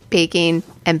movies, baking,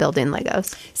 and building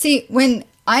Legos. See, when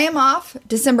I am off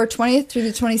December 20th through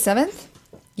the 27th,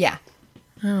 yeah.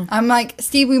 I'm like,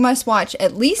 Steve, we must watch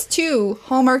at least 2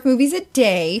 Hallmark movies a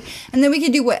day, and then we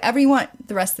can do whatever you want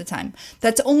the rest of the time.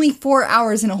 That's only 4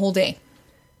 hours in a whole day.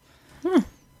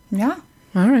 Yeah.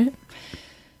 All right.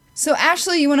 So,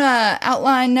 Ashley, you want to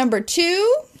outline number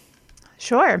 2?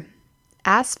 Sure.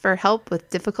 Ask for help with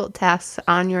difficult tasks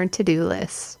on your to-do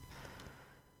list.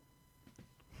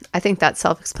 I think that's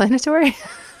self-explanatory.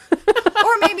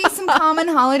 Or maybe some common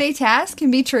holiday tasks can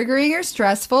be triggering or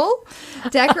stressful.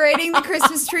 Decorating the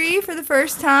Christmas tree for the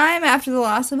first time after the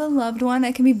loss of a loved one.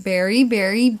 That can be very,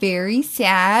 very, very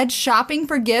sad. Shopping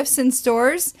for gifts in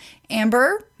stores.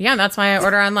 Amber, Yeah, that's why I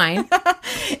order online.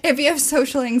 if you have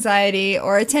social anxiety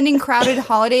or attending crowded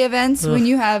holiday events when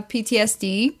you have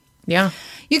PTSD. Yeah.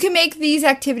 You can make these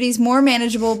activities more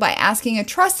manageable by asking a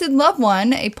trusted loved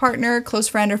one, a partner, close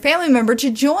friend, or family member to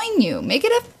join you. Make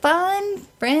it a fun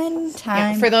friend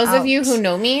time. For those of you out. who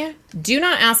know me, do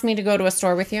not ask me to go to a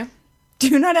store with you.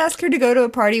 Do not ask her to go to a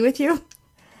party with you.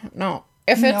 No.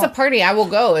 If it's No. a party, I will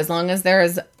go as long as there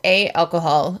is A,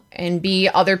 alcohol, and B,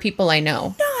 other people I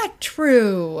know. Not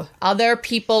true. Other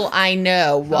people I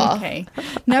know. Okay.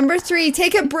 Number 3,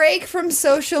 take a break from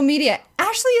social media.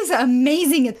 Ashley is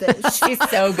amazing at this. She's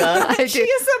so good. She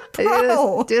is a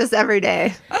pro. Do this every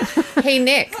day. Hey,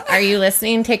 Nick, are you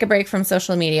listening? Take a break from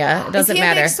social media. It Is doesn't he a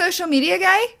matter. big social media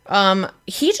guy?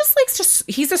 He just likes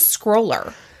to, he's a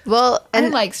scroller. Well, I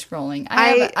and like scrolling.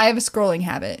 I have a scrolling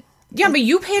habit. Yeah, but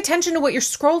you pay attention to what you're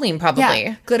scrolling, probably.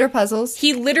 Yeah. Glitter puzzles.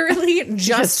 He literally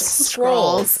just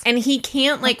scrolls and he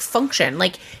can't like function.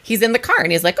 Like he's in the car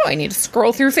and he's like, oh, I need to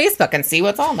scroll through Facebook and see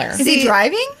what's on there. Is he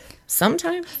driving?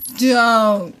 Sometimes.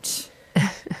 Don't.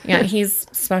 Yeah, he's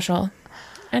special.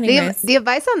 the, Anyways. the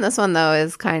advice on this one, though,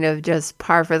 is kind of just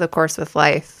par for the course with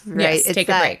life, right? Yes, take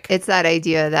a break. It's that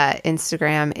idea that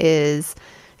Instagram is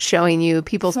showing you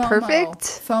people's FOMO. perfect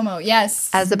FOMO, yes.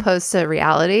 as opposed to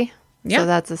reality. Yeah. So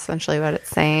that's essentially what it's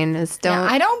saying is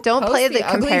I don't don't post play the the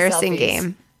ugly comparison selfies.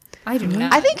 game. I do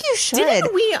not. I think you should.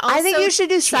 Didn't we also I think you should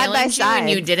do side by challenge you and side.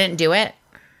 you didn't do it?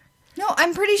 No,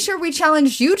 I'm pretty sure we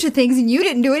challenged you to things and you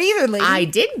didn't do it either, lady. I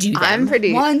did do that. I'm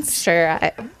pretty Once. sure.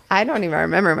 I don't even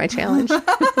remember my challenge.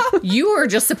 You were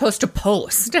just supposed to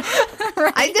post.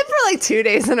 I did for like 2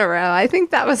 days in a row. I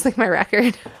think that was like my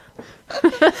record.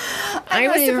 I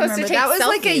was supposed to take that was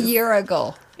like a selfies. year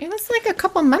ago. It was like a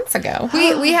couple months ago.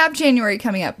 We have January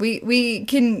coming up. We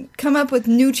can come up with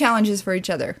new challenges for each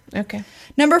other. Okay.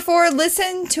 Number 4,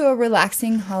 listen to a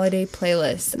relaxing holiday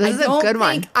playlist. This is a good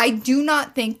one. I do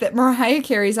not think that Mariah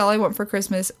Carey's All I Want for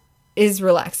Christmas is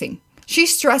relaxing. She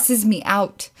stresses me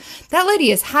out. That lady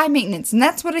is high maintenance, and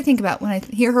that's what I think about when I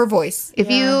hear her voice.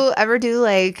 If you ever do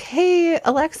like, hey,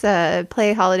 Alexa,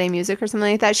 play holiday music or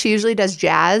something like that, she usually does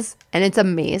jazz, and it's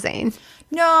amazing.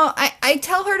 No, I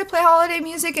tell her to play holiday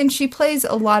music, and she plays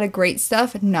a lot of great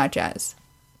stuff, not jazz.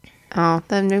 Oh,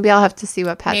 then maybe I'll have to see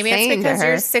what Pat's Maybe it's saying to because her.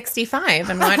 you're 65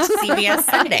 and watch CBS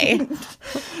Sunday.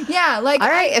 Yeah, like All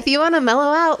right, if you want to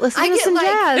mellow out, listen I to get some like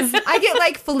jazz. I get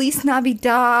like Feliz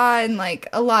Navidad and like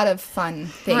a lot of fun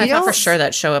things. I thought for sure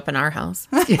that show up in our house.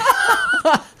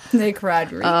 Nick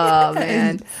Rodriguez. Oh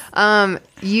man,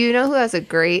 you know who has a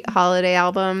great holiday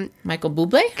album? Michael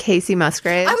Bublé? Casey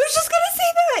Musgraves. I was just gonna say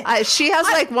that. She has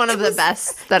like one of the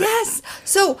best. That Yes.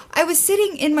 So I was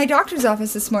sitting in my doctor's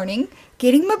office this morning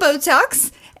getting my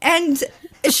Botox, and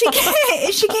she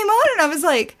came on, and I was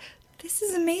like, "This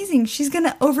is amazing. She's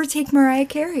gonna overtake Mariah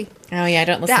Carey." Oh, yeah, I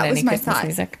don't listen That to was any my Christmas thought.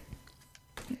 music.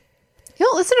 You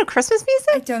don't listen to Christmas I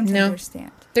music? don't No.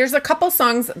 understand. There's a couple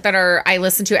songs that I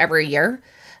listen to every year,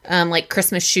 like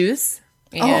Christmas Shoes.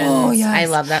 And Oh, yes. I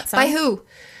love that song. By who?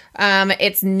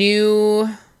 It's new,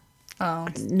 Oh,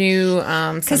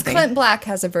 something. because Clint Black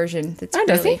has a version that's Oh,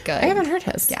 does really he? good. I haven't heard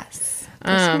his. Yes.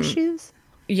 Christmas shoes?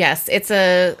 Yes, it's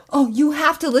a, Oh, you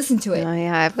have to listen to it. Oh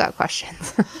yeah, I've got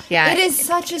questions. yeah. It is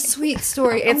such a sweet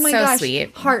story. It's oh my so gosh.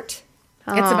 sweet. Heart.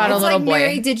 It's about a It's little like boy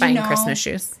Mary, did you buying know? Christmas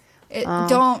shoes.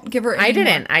 Don't give her. I any more.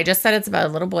 didn't. I just said it's about a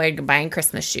little boy buying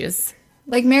Christmas shoes.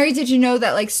 Like Mary, did you know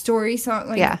that like story song?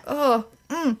 Like, Yeah. Oh,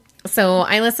 So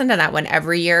I listen to that one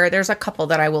every year. There's a couple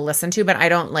that I will listen to, but I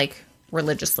don't like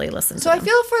religiously listen to so I them.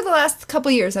 feel for the last couple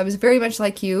years I was very much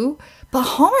like you, but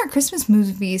Hallmark Christmas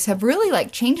movies have really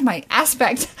like changed my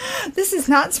aspect. This is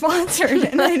not sponsored,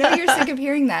 and I know you're sick of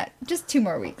hearing that. Just 2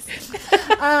 more weeks.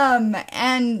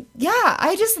 And yeah,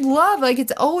 I just love like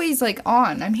it's always like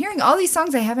on. I'm hearing all these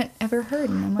songs I haven't ever heard.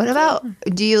 And I'm What like, about?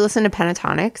 Do you listen to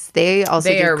Pentatonics? They also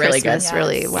They do are really Christmas good.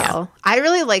 really Yes. well. I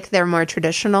really like their more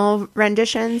traditional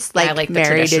renditions, I like, like the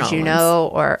 "Mary, Did traditional You ones.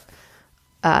 Know?" or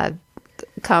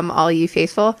 "Come All Ye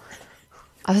Faithful."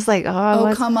 I was like, Oh,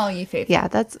 what's- come all ye faithful. yeah,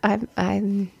 that's I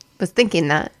was thinking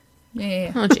that.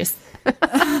 Yeah. Oh, jeez.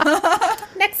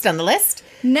 Next on the list,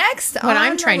 Next, what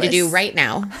I'm trying to do right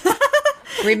now.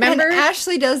 Remember? And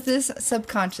Ashley does this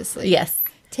subconsciously. Yes,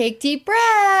 Take deep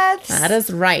breaths. that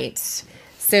is right.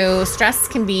 So stress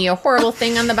can be a horrible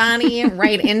thing on the body.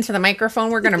 Right into the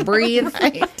microphone, we're going to breathe.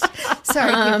 Right.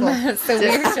 Sorry, people. So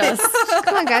we're just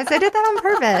Come on, guys. I did that on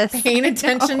purpose. paying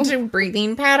attention to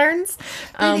breathing patterns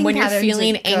Breathing when you're patterns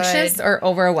feeling are anxious good. or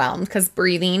overwhelmed, because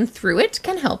breathing through it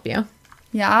can help you.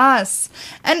 Yes.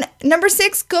 And number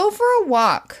 6, go for a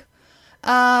walk.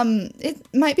 It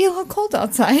might be a little cold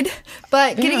outside,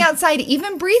 but getting outside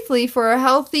even briefly for a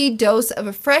healthy dose of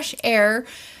a fresh air,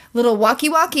 little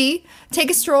walkie, take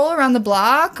a stroll around the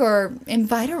block or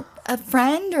invite a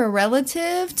friend or a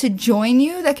relative to join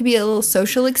you. That could be a little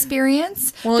social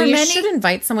experience. Well, For you many- should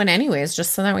invite someone anyways,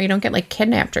 just so that way you don't get like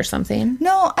kidnapped or something.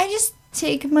 No, I just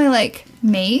take my like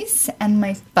mace and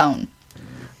my phone.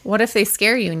 What if they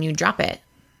scare you and you drop it?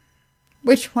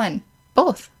 Which one?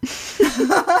 Both.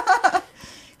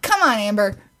 Come on,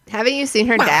 Amber. Haven't you seen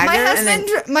her dagger?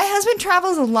 My husband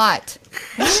travels a lot.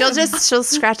 She'll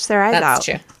scratch their eyes That's out.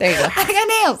 true. There you go. I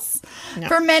got nails. No.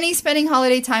 For many, spending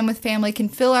holiday time with family can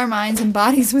fill our minds and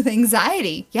bodies with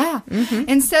anxiety. Yeah.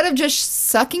 Instead of just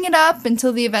sucking it up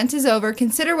until the event is over,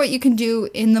 consider what you can do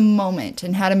in the moment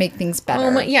and how to make things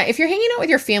better. Yeah, if you're hanging out with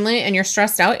your family and you're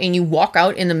stressed out and you walk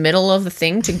out in the middle of the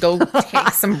thing to go take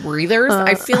some breathers,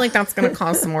 I feel like that's going to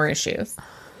cause some more issues.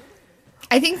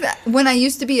 I think that when I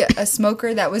used to be a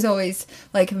smoker, that was always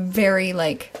like very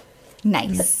like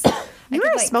nice. You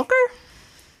were a smoker?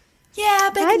 Yeah,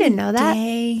 back I in didn't the know that.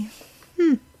 day.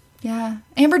 Yeah.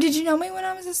 Amber, did you know me when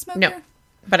I was a smoker? No,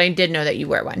 but I did know that you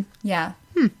wear one. Yeah.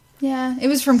 Yeah. It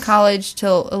was from college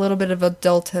till a little bit of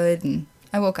adulthood, and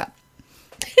I woke up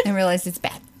and realized it's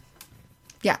bad.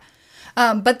 Yeah.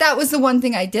 But that was the one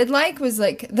thing I did like, was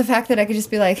like the fact that I could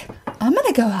just be like, I'm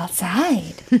going to go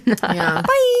outside. Yeah.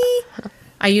 Bye.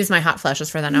 I use my hot flashes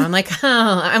for that now. I'm like,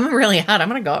 oh, I'm really hot. I'm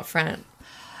going to go up front.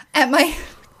 At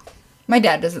my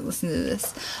dad doesn't listen to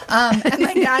this. At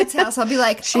my dad's house, I'll be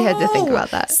like, She had to think "Oh,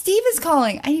 about that." Steve is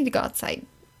calling. I need to go outside.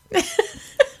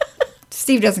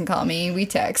 Steve doesn't call me. We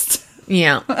text.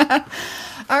 Yeah.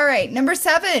 All right. Number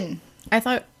 7. I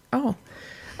thought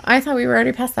we were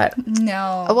already past that.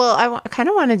 No. Well, I kind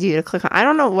of wanted you to click on. I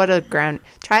don't know what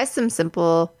try some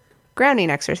simple grounding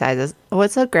exercises.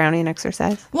 What's a grounding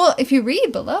exercise? Well, if you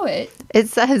read below it. It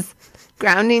says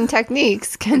grounding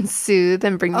techniques can soothe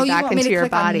and bring you Oh, you back want me into to your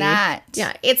click body. on that?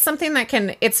 Yeah, it's something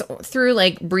that it's through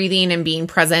like breathing and being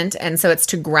present, and so it's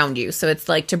to ground you. So it's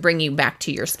like to bring you back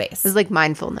to your space. It's like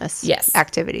mindfulness Yes.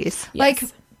 activities. Like,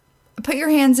 Yes. put your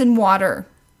hands in water.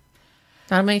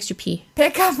 That makes you pee.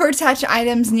 Pick up or touch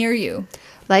items near you.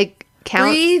 Like count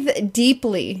Breathe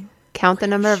deeply. the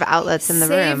number of outlets in the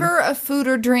room. Savor a food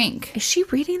or drink. Is she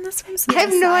reading this from I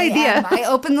have no idea. I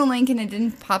opened the link and it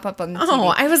didn't pop up on the TV.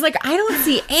 Oh, I was like, I don't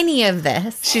see any of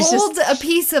this. She's Hold just a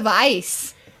piece of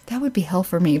ice. That would be hell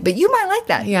for me, but you might like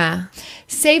that. Yeah.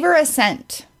 Savor a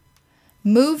scent.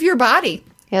 Move your body.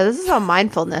 yeah. This is all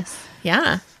mindfulness.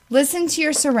 Yeah. Listen to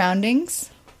your surroundings.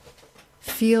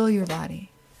 Feel your body.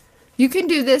 You can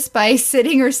do this by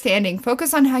sitting or standing.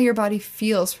 Focus on how your body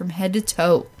feels from head to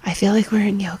toe. I feel like we're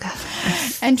in yoga.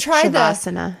 And try the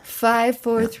Shavasana. 5,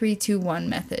 4, 3, 2, 1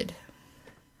 method.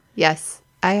 Yes,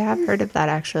 I have heard of that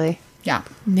actually. Yeah.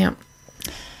 Yeah.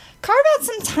 Carve out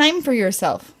some time for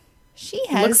yourself. She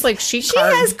has Looks like she has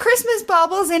carved- Christmas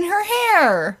baubles in her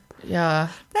hair. Yeah.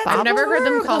 That's I've never heard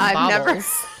them called I've never-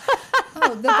 baubles.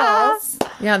 Oh, the balls.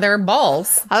 Yeah, they're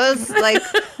balls. I was like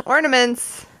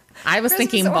ornaments. I was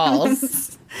thinking Christmas balls.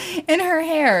 ornaments in her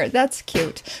hair. That's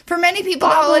cute. For many people,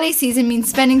 the holiday season means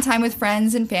spending time with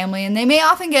friends and family, and they may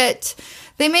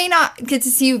not get to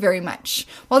see you very much.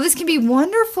 While this can be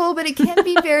wonderful, but it can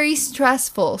be very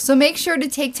stressful. So make sure to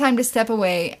take time to step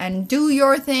away and do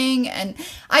your thing. And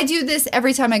I do this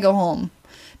every time I go home,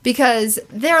 because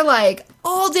they're like,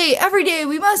 all day, every day,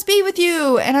 we must be with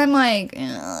you. And I'm like,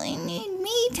 I need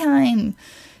me time.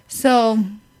 So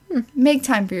make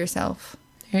time for yourself.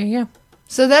 There you go.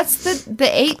 So that's the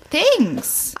 8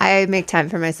 things. I make time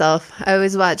for myself. I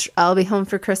always watch I'll Be Home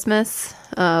for Christmas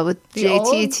with The old?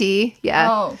 JTT. Yeah.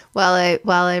 Oh. While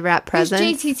I wrap Who's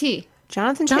presents. JTT?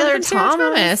 Jonathan Taylor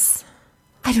Thomas.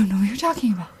 I don't know what you're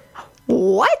talking about.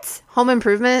 What? Home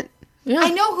Improvement. Yeah. I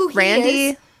know who he Randy.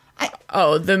 is.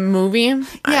 Oh, the movie?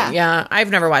 Yeah. Yeah. I've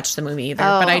never watched the movie either,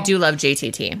 but I Oh. do love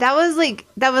JTT. That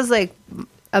was like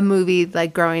a movie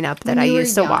like growing up that When I you were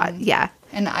used to young. watch. Yeah.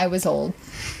 And I was old.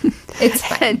 It's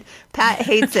fine. And Pat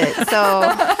hates it. So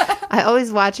I always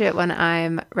watch it when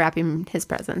I'm wrapping his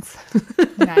presents.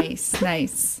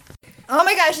 Nice. Oh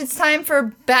my gosh, it's time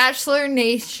for Bachelor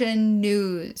Nation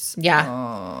news.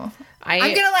 Yeah. I'm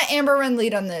going to let Amber run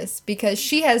lead on this because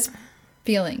she has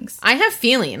feelings. I have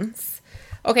feelings.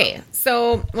 Okay,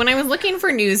 so when I was looking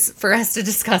for news for us to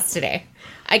discuss today,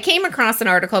 I came across an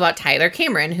article about Tyler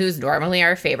Cameron, who's normally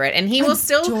our favorite, and he will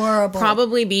still Adorable.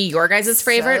 probably be your guys'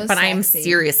 favorite, but I am sexy.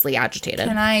 seriously agitated.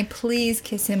 Can I please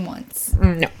kiss him once?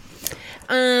 No.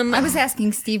 I was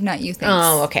asking Steve, not you. Thanks.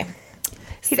 Oh, okay.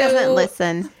 He doesn't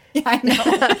listen. Yeah, I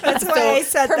know. That's why I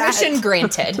said Permission that.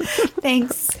 granted.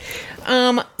 Thanks.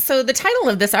 So the title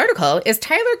of this article is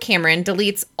Tyler Cameron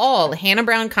deletes all Hannah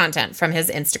Brown content from his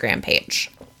Instagram page.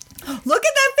 Look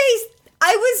at that face.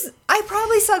 I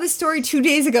probably saw this story 2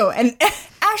 days ago, and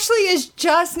Ashley is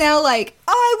just now like,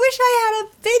 oh, I wish I had a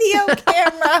video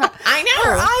camera. I know.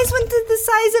 Her eyes went to the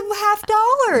size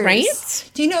of $50.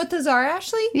 Right? Do you know what those are,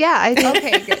 Ashley? Yeah, I think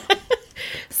Okay, good.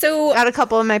 So got a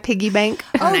couple in my piggy bank.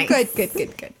 Oh, Nice.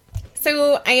 good.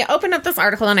 So I opened up this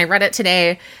article and I read it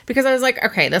today because I was like,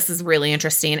 okay, this is really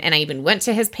interesting. And I even went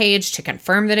to his page to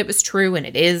confirm that it was true, and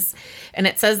it is. And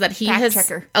it says that he Fact has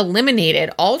checker.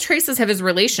 eliminated all traces of his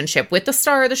relationship with the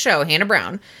star of the show, Hannah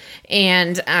Brown.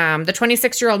 And the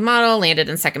 26-year-old model landed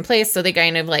in second place. So they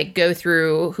kind of like go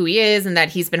through who he is and that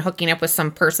he's been hooking up with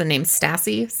some person named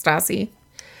Stassi.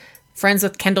 Friends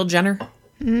with Kendall Jenner.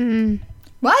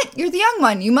 What? You're the young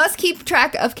one. You must keep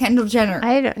track of Kendall Jenner.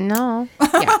 I don't know.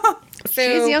 Yeah. So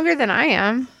She's younger than I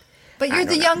am. But you're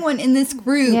the young one in this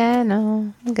group. Yeah,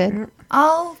 no, I'm good.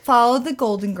 I'll follow the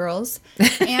Golden Girls.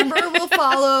 Amber will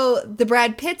follow the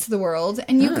Brad Pitts of the world,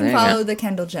 and you there can you follow the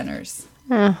Kendall Jenners.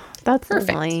 Oh, that's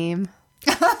Perfect. lame.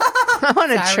 I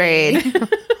want to Sorry. trade.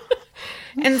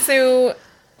 And so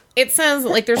it says,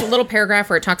 like, there's a little paragraph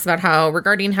where it talks about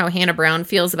regarding how Hannah Brown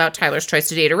feels about Tyler's choice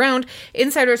to date around,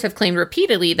 insiders have claimed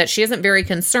repeatedly that she isn't very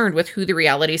concerned with who the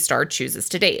reality star chooses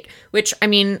to date. Which, I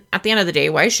mean, at the end of the day,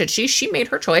 why should she? She made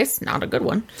her choice. Not a good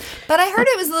one. But I heard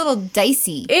it was a little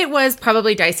dicey. It was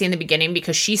probably dicey in the beginning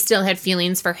because she still had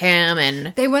feelings for him.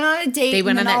 And They went on a date, They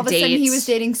went and on then all that of a sudden he date. was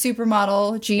dating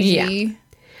supermodel Gigi. Yeah.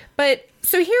 But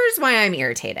so here's why I'm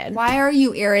irritated. Why are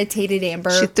you irritated,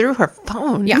 Amber? She threw her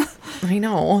phone. Yeah, I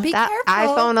know. Be That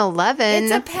careful. iPhone 11.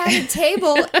 It's a padded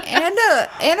table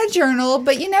and a journal,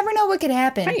 but you never know what could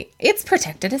happen. Right. It's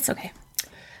protected. It's okay.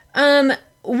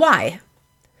 Why?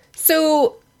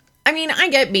 So, I mean, I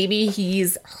get maybe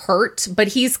he's hurt, but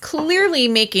he's clearly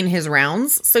making his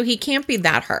rounds, so he can't be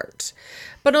that hurt.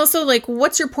 But also, like,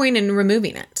 what's your point in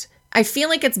removing it? I feel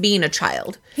like it's being a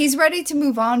child. He's ready to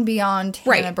move on beyond Hannah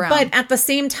Right. Brown. But at the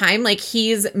same time, like,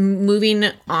 he's moving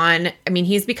on. I mean,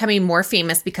 he's becoming more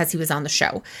famous because he was on the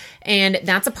show. And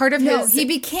that's a part of no, his... he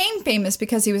became famous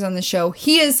because he was on the show.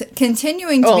 He is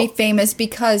continuing to be famous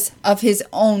because of his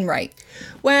own right.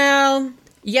 Well,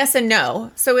 yes and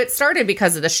no. So it started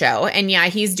because of the show. And yeah,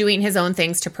 he's doing his own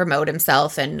things to promote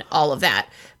himself and all of that.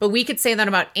 But we could say that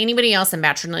about anybody else in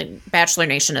Bachelor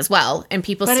Nation as well. And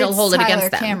people But still it's hold it Tyler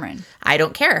against them. Cameron. I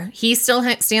don't care. He still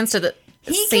stands to the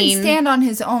He same... can stand on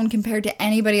his own compared to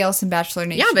anybody else in Bachelor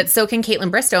Nation. Yeah, but so can Caitlin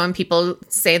Bristow. And people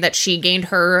say that she gained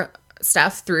her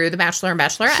stuff through The Bachelor and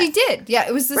Bachelorette. She did. Yeah,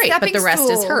 it was the Right, but stepping the rest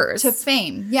is stool hers. to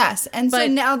fame. Yes, and But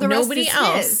so now the rest nobody is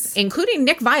else, his. including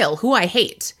Nick Viall, who I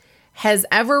hate, has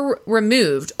ever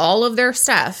removed all of their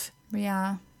stuff.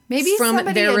 Yeah. Maybe from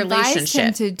somebody their advised him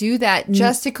relationship. to do that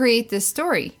just to create this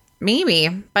story. Maybe,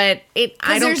 but I Because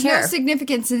don't there's care. no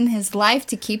significance in his life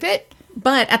to keep it.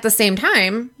 But at the same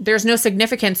time, there's no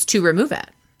significance to remove it.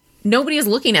 Nobody is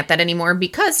looking at that anymore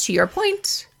because, to your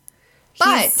point, he's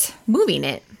But moving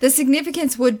it. the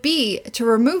significance would be to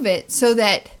remove it so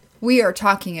that we are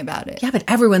talking about it. Yeah, but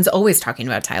everyone's always talking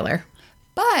about Tyler.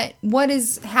 But what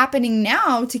is happening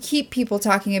now to keep people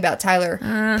talking about Tyler?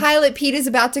 Pilot Pete is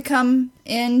about to come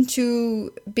in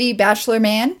to be Bachelor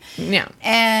Man. Yeah.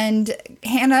 And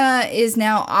Hannah is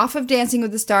now off of Dancing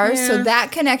with the Stars. Yeah. So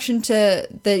that connection to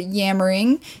the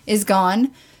yammering is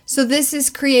gone. So this has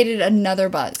created another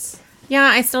buzz. Yeah,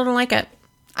 I still don't like it.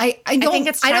 I don't think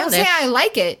it's I don't say childish. I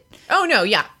like it. Oh, no,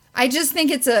 yeah. I just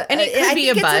think it's a And it could I be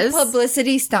think a buzz. it's a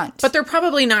publicity stunt. But they're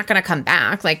probably not going to come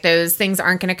back. Like, those things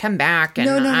aren't going to come back. And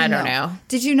no, I don't know.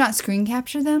 Did you not screen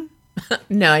capture them?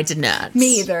 No, I did not.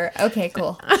 Me either. Okay,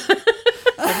 cool.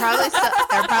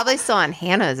 They're probably still on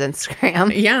Hannah's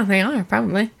Instagram. Yeah, they are,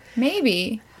 probably.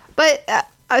 Maybe. But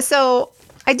so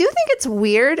I do think it's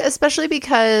weird, especially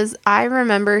because I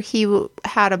remember he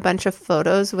had a bunch of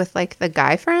photos with like the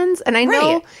guy friends. And I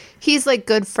know Right. he's like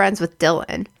good friends with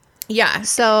Dylan. Yeah.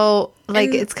 So like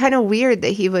And- it's kind of weird that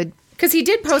he would Because he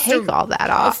did post take all that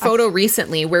a off. photo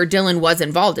recently where Dylan was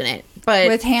involved in it. But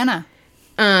With Hannah.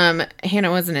 Hannah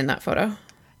wasn't in that photo.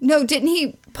 No, didn't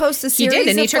he post a He series did,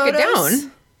 and he of took it photos?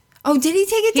 down. Oh, did he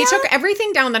take it He down? took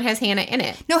everything down that has Hannah in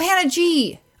it. No, Hannah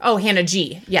G. Oh, Hannah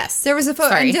G. Yes. There was a photo.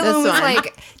 Sorry, And Dylan this was one.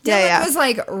 like, Yeah, yeah. was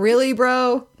like, really,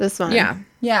 bro? This one. Yeah.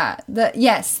 Yeah,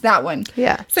 yes, that one.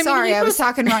 Yeah. So, I mean, Sorry, he I was was-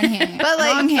 talking wrong Hannah. But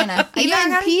like wrong Hannah. Yeah, I even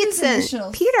gotta Pete's use in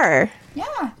additionals. Peter.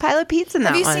 Yeah. Pilot Pete's in that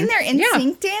Have you one. seen their Yeah.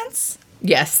 NSYNC dance?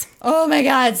 Yes. Oh my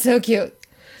god, so cute.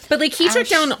 But like he took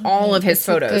down all of his It's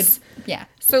a good- photos. Yeah.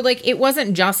 So like it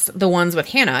wasn't just the ones with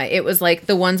Hannah. It was like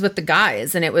the ones with the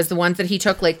guys, and it was the ones that he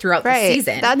took like throughout Right. the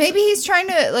season. Maybe he's trying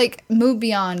to like move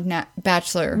beyond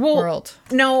Bachelor world.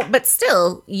 No, but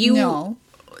still, No.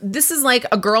 This is like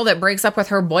a girl that breaks up with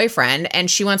her boyfriend,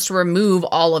 and she wants to remove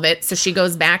all of it, so she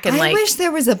goes back and I wish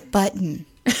there was a button.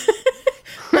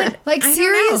 Like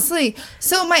seriously.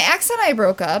 So my ex and I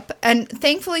broke up, and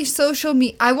thankfully social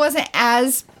media. I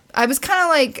was kind of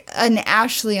like an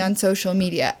Ashley on social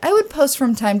media. I would post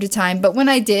from time to time, but when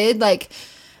I did, like,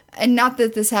 and not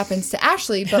that this happens to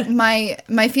Ashley, but my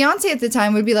fiance at the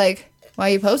time would be like, "Why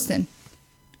are you posting?"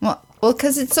 Well,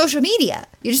 because it's social media.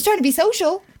 You're just trying to be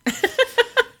social.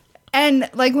 And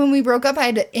like when we broke up, I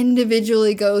had to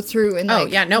individually go through and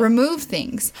remove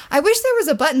things. I wish there was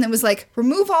a button that was like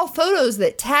remove all photos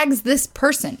that tags this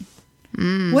person.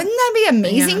 Wouldn't that be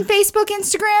amazing? Yeah. Facebook,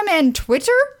 Instagram, and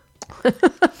Twitter.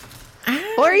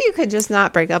 Or you could just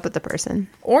not break up with the person.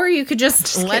 or you could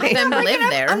just let kidding. them live Breaking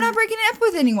up- there. I'm not breaking up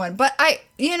with anyone, but like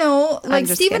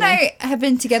just Steve and I have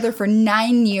been together for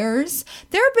 9 years.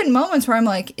 There have been moments where I'm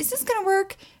like, is this gonna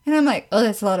work? And I'm like, oh,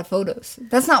 that's a lot of photos.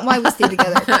 That's not why we stay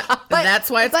together. But That's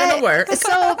why it's gonna work.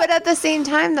 But at the same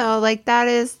time though, like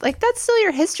that's still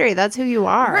your history. That's who you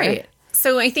are. Right.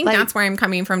 So I think Like- that's where I'm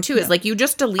coming from too. Is like you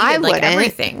just I deleted like wouldn't.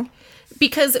 everything.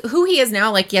 Because who he is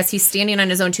now, like, yes, he's standing on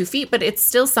his own 2 feet, but it's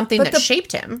still something that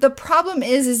shaped him. The problem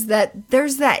is that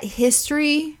there's that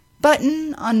history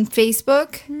button on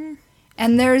Facebook,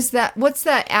 and there's that, what's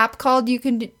that app called you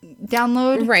can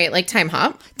download? Right, like Time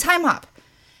Hop. Time Hop.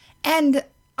 And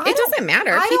It doesn't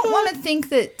matter. I don't People- want to think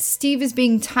that Steve is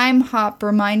being time hop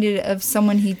reminded of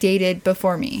someone he dated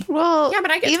before me. Well, Yeah,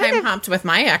 but I get even time if- hopped with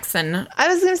my ex, and I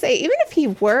was gonna say, even if he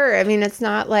were, I mean, it's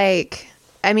not like.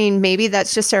 I mean, maybe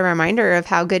that's just a reminder of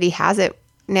how good he has it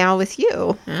now with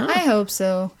you. I hope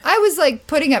so. I was like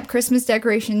putting up Christmas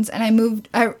decorations, and I moved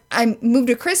a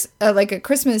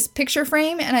Christmas picture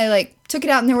frame, and I like took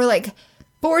it out, and there were like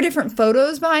 4 different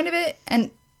photos behind of it, and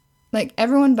like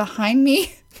everyone behind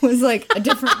me was like a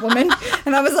different woman,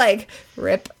 and I was like,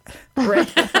 rip.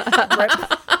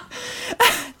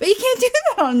 But you can't do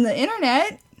that on the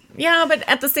internet. yeah, but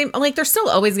at the same, like, they're still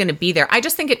always going to be there. I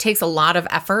just think it takes a lot of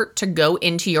effort to go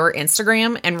into your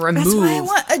Instagram and That's why I remove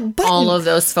want a button. all of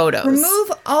those photos.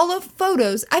 Remove all of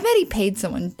photos. I bet he paid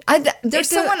someone. There's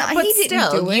someone but he didn't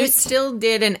still, do it. you still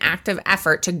did an active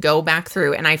effort to go back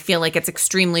through, and I feel like it's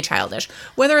extremely childish.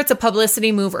 Whether it's a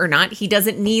publicity move or not, he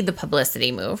doesn't need the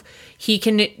publicity move. He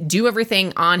can do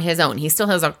everything on his own. He still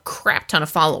has a crap ton of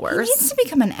He followers. needs to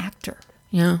become an actor.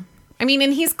 Yeah. I mean,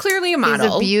 and he's clearly a model.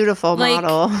 He's a beautiful Like,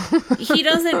 model. He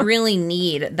doesn't really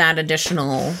need that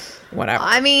additional whatever.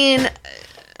 I mean,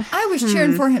 I was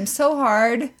cheering for him so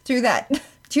hard through that.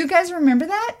 Do you guys remember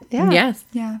that? yeah. Yes.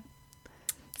 Yeah.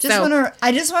 So-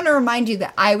 I just want to remind you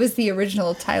that I was the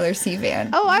original Tyler C. fan.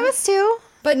 Oh, I was too.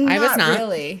 But I was not.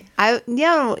 really.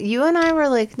 You and I were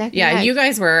like neck and Yeah, neck. you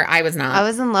guys were. I was not. I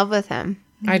was in love with him.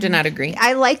 I did not agree.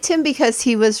 I liked him because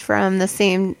he was from the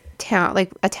same town,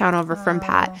 like a town over from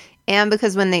Pat, and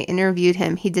because when they interviewed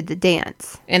him, he did the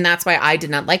dance. And that's why I did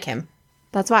not like him.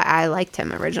 That's why I liked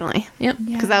him originally. Yep.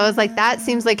 Because I was like, that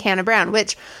seems like Hannah Brown,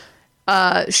 which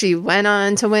she went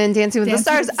on to win Dancing with the Dancing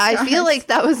Stars. with the I feel Stars. like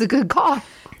that was a good call.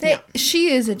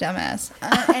 She is a dumbass.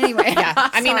 Anyway. Yeah.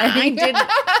 I mean, I did.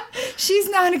 She's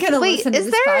not going to Wait, listen to is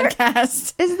this there-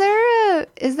 podcast.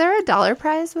 Is there a dollar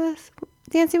prize with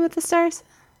Dancing with the Stars?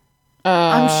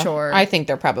 I'm sure. I think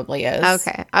there probably is.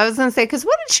 Okay, I was gonna say, because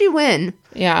what did she win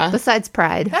Yeah. besides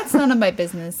Pride? That's none of my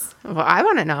business. Well, I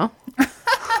want to know.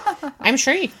 I'm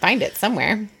sure you can find it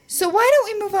somewhere. So why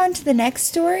don't we move on to the next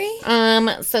story?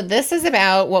 So this is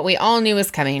about what we all knew was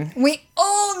coming. We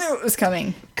all knew it was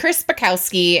coming. Chris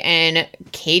Bukowski and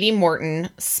Katie Morton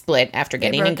split after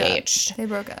getting broke up. engaged. They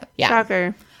broke up. Yeah.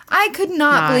 Shocker. I could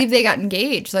not believe they got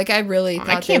engaged. Like I really thought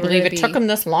I can't believe it took them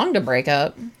this long to break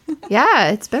up. Yeah,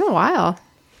 it's been a while.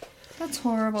 That's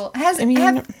horrible. Have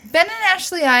Ben and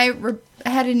Ashley had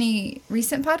any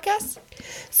recent podcasts?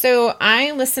 So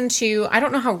I listened to, I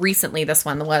don't know how recently this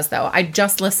one was though. I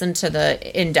just listened to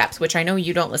the in-depth, which I know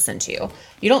you don't listen to.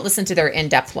 You don't listen to their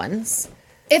in-depth ones.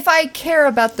 If I care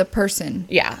about the person.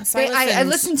 Yeah. So I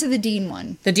listened to the Dean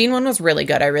one. The Dean one was really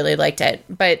good. I really liked it.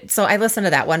 But so I listened to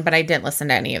that one, but I didn't listen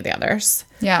to any of the others.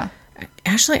 Yeah.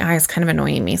 Ashley I is kind of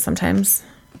annoying me sometimes.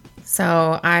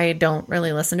 So I don't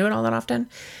really listen to it all that often.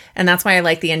 And that's why I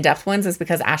like the in-depth ones, is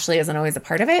because Ashley isn't always a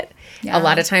part of it. Yeah. A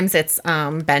lot of times it's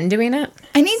Ben doing it.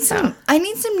 I need some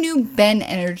new Ben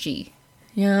energy.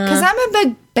 Yeah. Because I'm a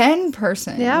big Ben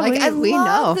person. Yeah, like, we I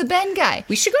love know. the Ben guy.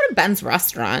 We should go to Ben's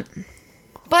restaurant.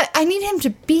 But I need him to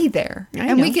be there.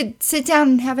 I We know. could sit down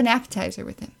and have an appetizer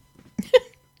with him.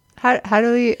 How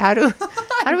do we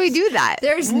do that?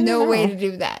 There's no way to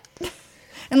do that.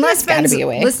 Unless gotta Ben's be a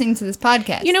way. listening to this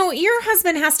podcast. You know, your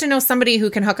husband has to know somebody who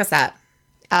can hook us up.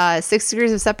 6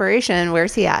 degrees of separation.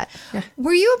 Where's he at?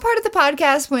 Were you a part of the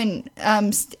podcast when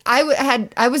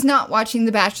I was not watching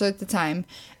The Bachelor at the time,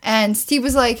 and Steve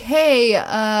was like, "Hey,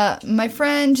 my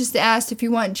friend just asked if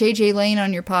you want JJ Lane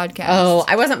on your podcast." Oh,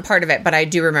 I wasn't part of it, but I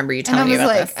do remember you and telling I me was about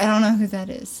like, this. "I don't know who that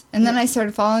is." And then I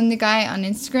started following the guy on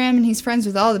Instagram, and he's friends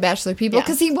with all the Bachelor people Yeah.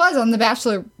 because he was on The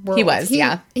Bachelor World. He was,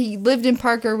 yeah. He lived in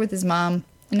Parker with his mom,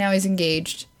 and now he's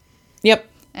engaged. Yep.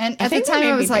 And I at the think they time, may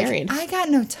I be was like, married. I got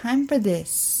no time for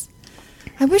this.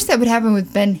 I wish that would happen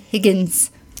with Ben Higgins.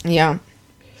 Yeah.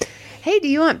 Hey, do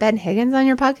you want Ben Higgins on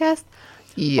your podcast?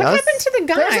 Yes. What happened to the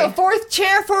guy? There's a fourth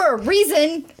chair for a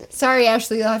reason. Sorry,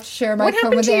 Ashley, you'll have to share a What microphone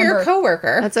happened with to Amber. your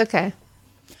coworker? That's okay.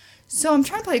 So I'm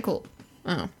trying to play cool.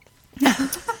 Oh.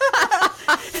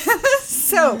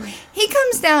 So he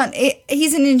comes down.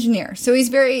 He's an engineer, so he's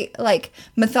very like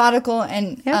methodical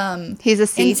and He's a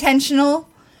C. intentional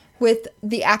with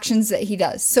the actions that he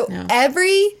does. So Yeah.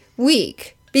 every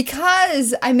week,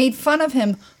 because I made fun of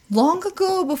him long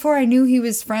ago before I knew he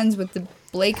was friends with the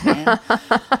Blake man.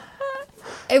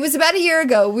 It was about a year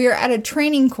ago. We were at a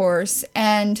training course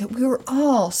and we were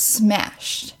all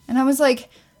smashed. And I was like,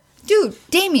 dude,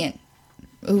 Damien.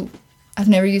 Ooh, I've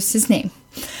never used his name.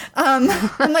 I'm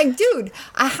like, dude,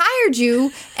 I hired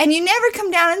you and you never come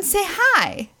down and say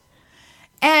hi.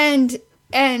 And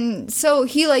so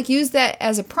he like used that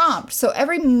as a prompt. So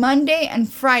every Monday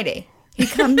and Friday he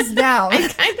comes down I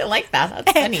kind of like that.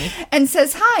 That's funny. and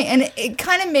says hi. And it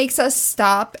kind of makes us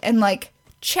stop and like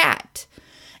chat.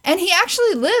 And he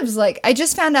actually lives like, I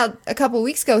just found out a couple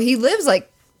weeks ago, he lives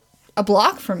like a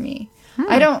block from me.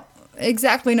 I don't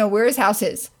exactly know where his house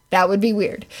is. That would be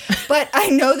weird. But I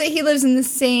know that he lives in the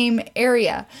same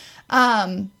area.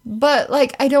 But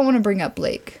like, I don't want to bring up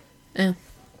Blake. Oh.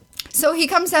 So he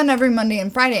comes down every Monday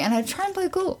and Friday and I try and play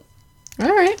cool. All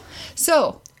right.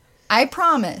 So I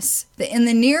promise that in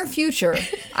the near future,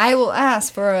 I will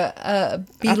ask for a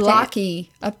Bilaki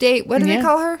update. What do they Yeah.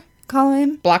 call her? Call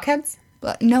him? Blockheads?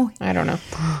 No. I don't know.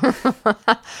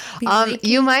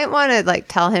 You might want to like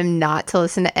tell him not to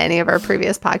listen to any of our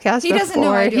previous podcasts. He doesn't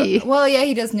know I do. he- Well, yeah,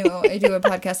 he does know I do a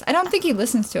podcast. I don't think he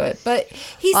listens to it, but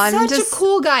he's I'm such just- a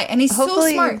cool guy, and he's so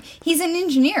hopefully- smart. He's an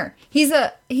engineer. He's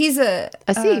a C.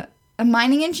 a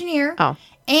mining engineer. Oh.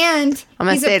 And I'm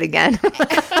gonna he's say it again.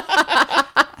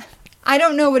 I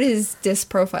don't know what his disc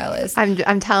profile is.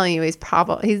 I'm telling you, he's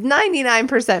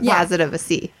 99% Yeah. positive a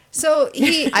C. So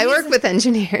I work with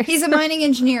engineers. He's a mining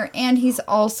engineer and he's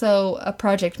also a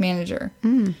project manager.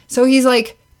 So he's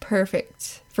like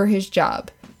perfect for his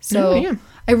job. So Oh, yeah.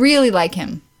 I really like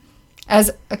him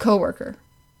as a coworker.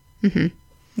 Mm-hmm.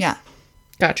 Yeah.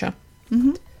 Gotcha.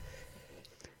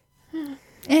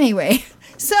 Anyway,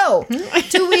 so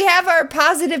do we have our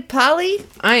positive Polly?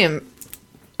 I am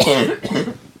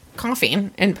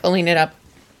coughing and pulling it up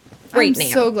right I'm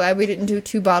now. so glad we didn't do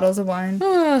 2 bottles of wine.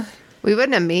 We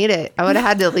wouldn't have made it. I would have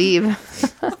had to leave.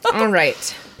 All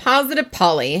right. Positive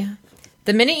Polly.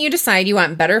 The minute you decide you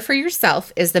want better for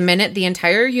yourself is the minute the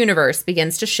entire universe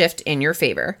begins to shift in your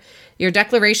favor. Your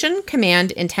declaration,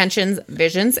 command, intentions,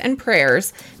 visions, and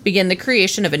prayers begin the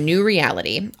creation of a new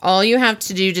reality. All you have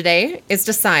to do today is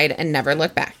decide and never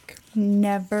look back.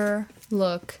 Never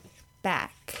look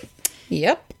back.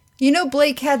 Yep. You know,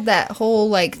 Blake had that whole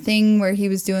like thing where he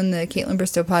was doing the Caitlin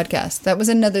Bristow podcast. That was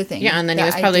another thing. Yeah, and then he that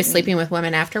was I probably didn't- sleeping with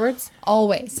women afterwards.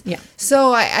 Always. Yeah.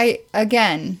 So I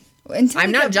again, until I'm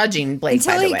he not com- judging Blake,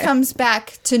 until by the he way. comes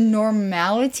back to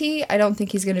normality, I don't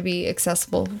think he's going to be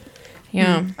accessible.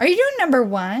 Yeah. Are you doing number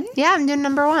 1? Yeah, I'm doing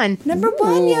number 1. Number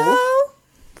 1, yo.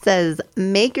 It says,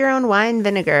 make your own wine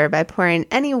vinegar by pouring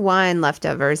any wine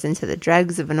leftovers into the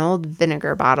dregs of an old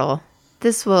vinegar bottle.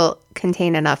 This will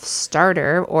contain enough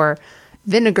starter, or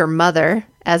vinegar mother,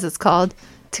 as it's called,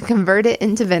 to convert it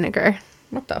into vinegar.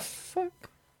 What the fuck?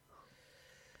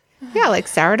 Yeah, like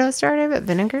sourdough starter, but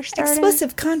vinegar starter.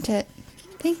 Explicit content.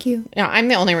 Thank you. Yeah, I'm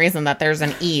the only reason that there's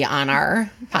an E on our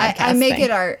podcast. I make thing.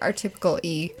 it our typical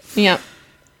E. Yep.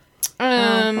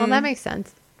 Well, that makes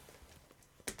sense.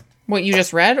 What you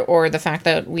just read, or the fact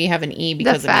that we have an E The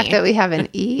because of fact me? that we have an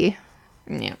E.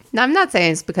 Yeah, No, I'm not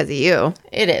saying it's because of you.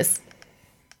 it is.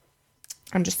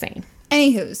 I'm just saying.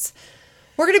 Anywho's,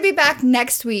 We're going to be back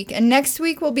next week. And next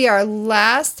week will be our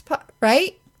last,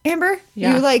 right, Amber?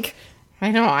 Yeah.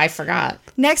 I know. I forgot.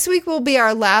 Next week will be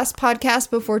our last podcast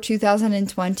before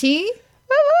 2020.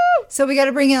 So we got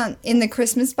to bring in the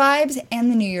Christmas vibes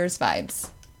and the New Year's vibes.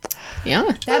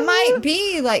 Yeah. That might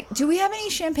be like, do we have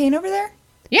any champagne over there?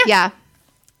 Yeah.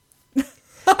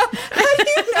 How do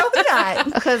you know that?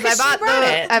 Because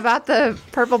I bought the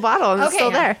purple bottle and it's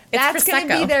still there. That's going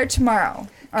to be there tomorrow.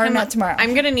 Or not tomorrow.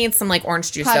 I'm going to need some like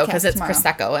orange juice though, because it's tomorrow.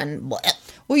 Prosecco and bleh.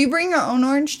 Will you bring your own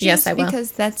orange juice? Yes, I will.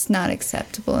 Because that's not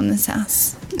acceptable in this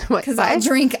house. Because I'll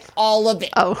drink all of it.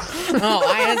 Oh,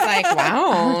 I was like,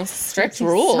 wow, strict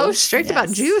rules. So strict about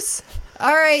juice.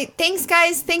 All right. Thanks,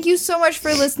 guys. Thank you so much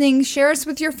for listening. Share us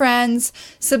with your friends.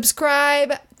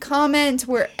 Subscribe, comment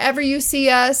wherever you see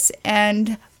us,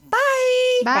 and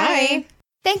bye. Bye.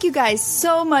 Thank you guys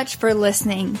so much for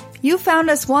listening. You found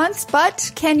us once,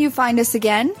 but can you find us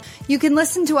again? You can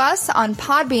listen to us on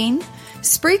Podbean,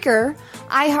 Spreaker,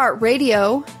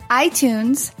 iHeartRadio,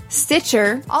 iTunes,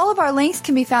 Stitcher. All of our links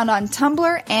can be found on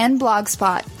Tumblr and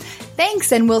Blogspot.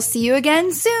 Thanks, and we'll see you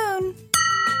again soon.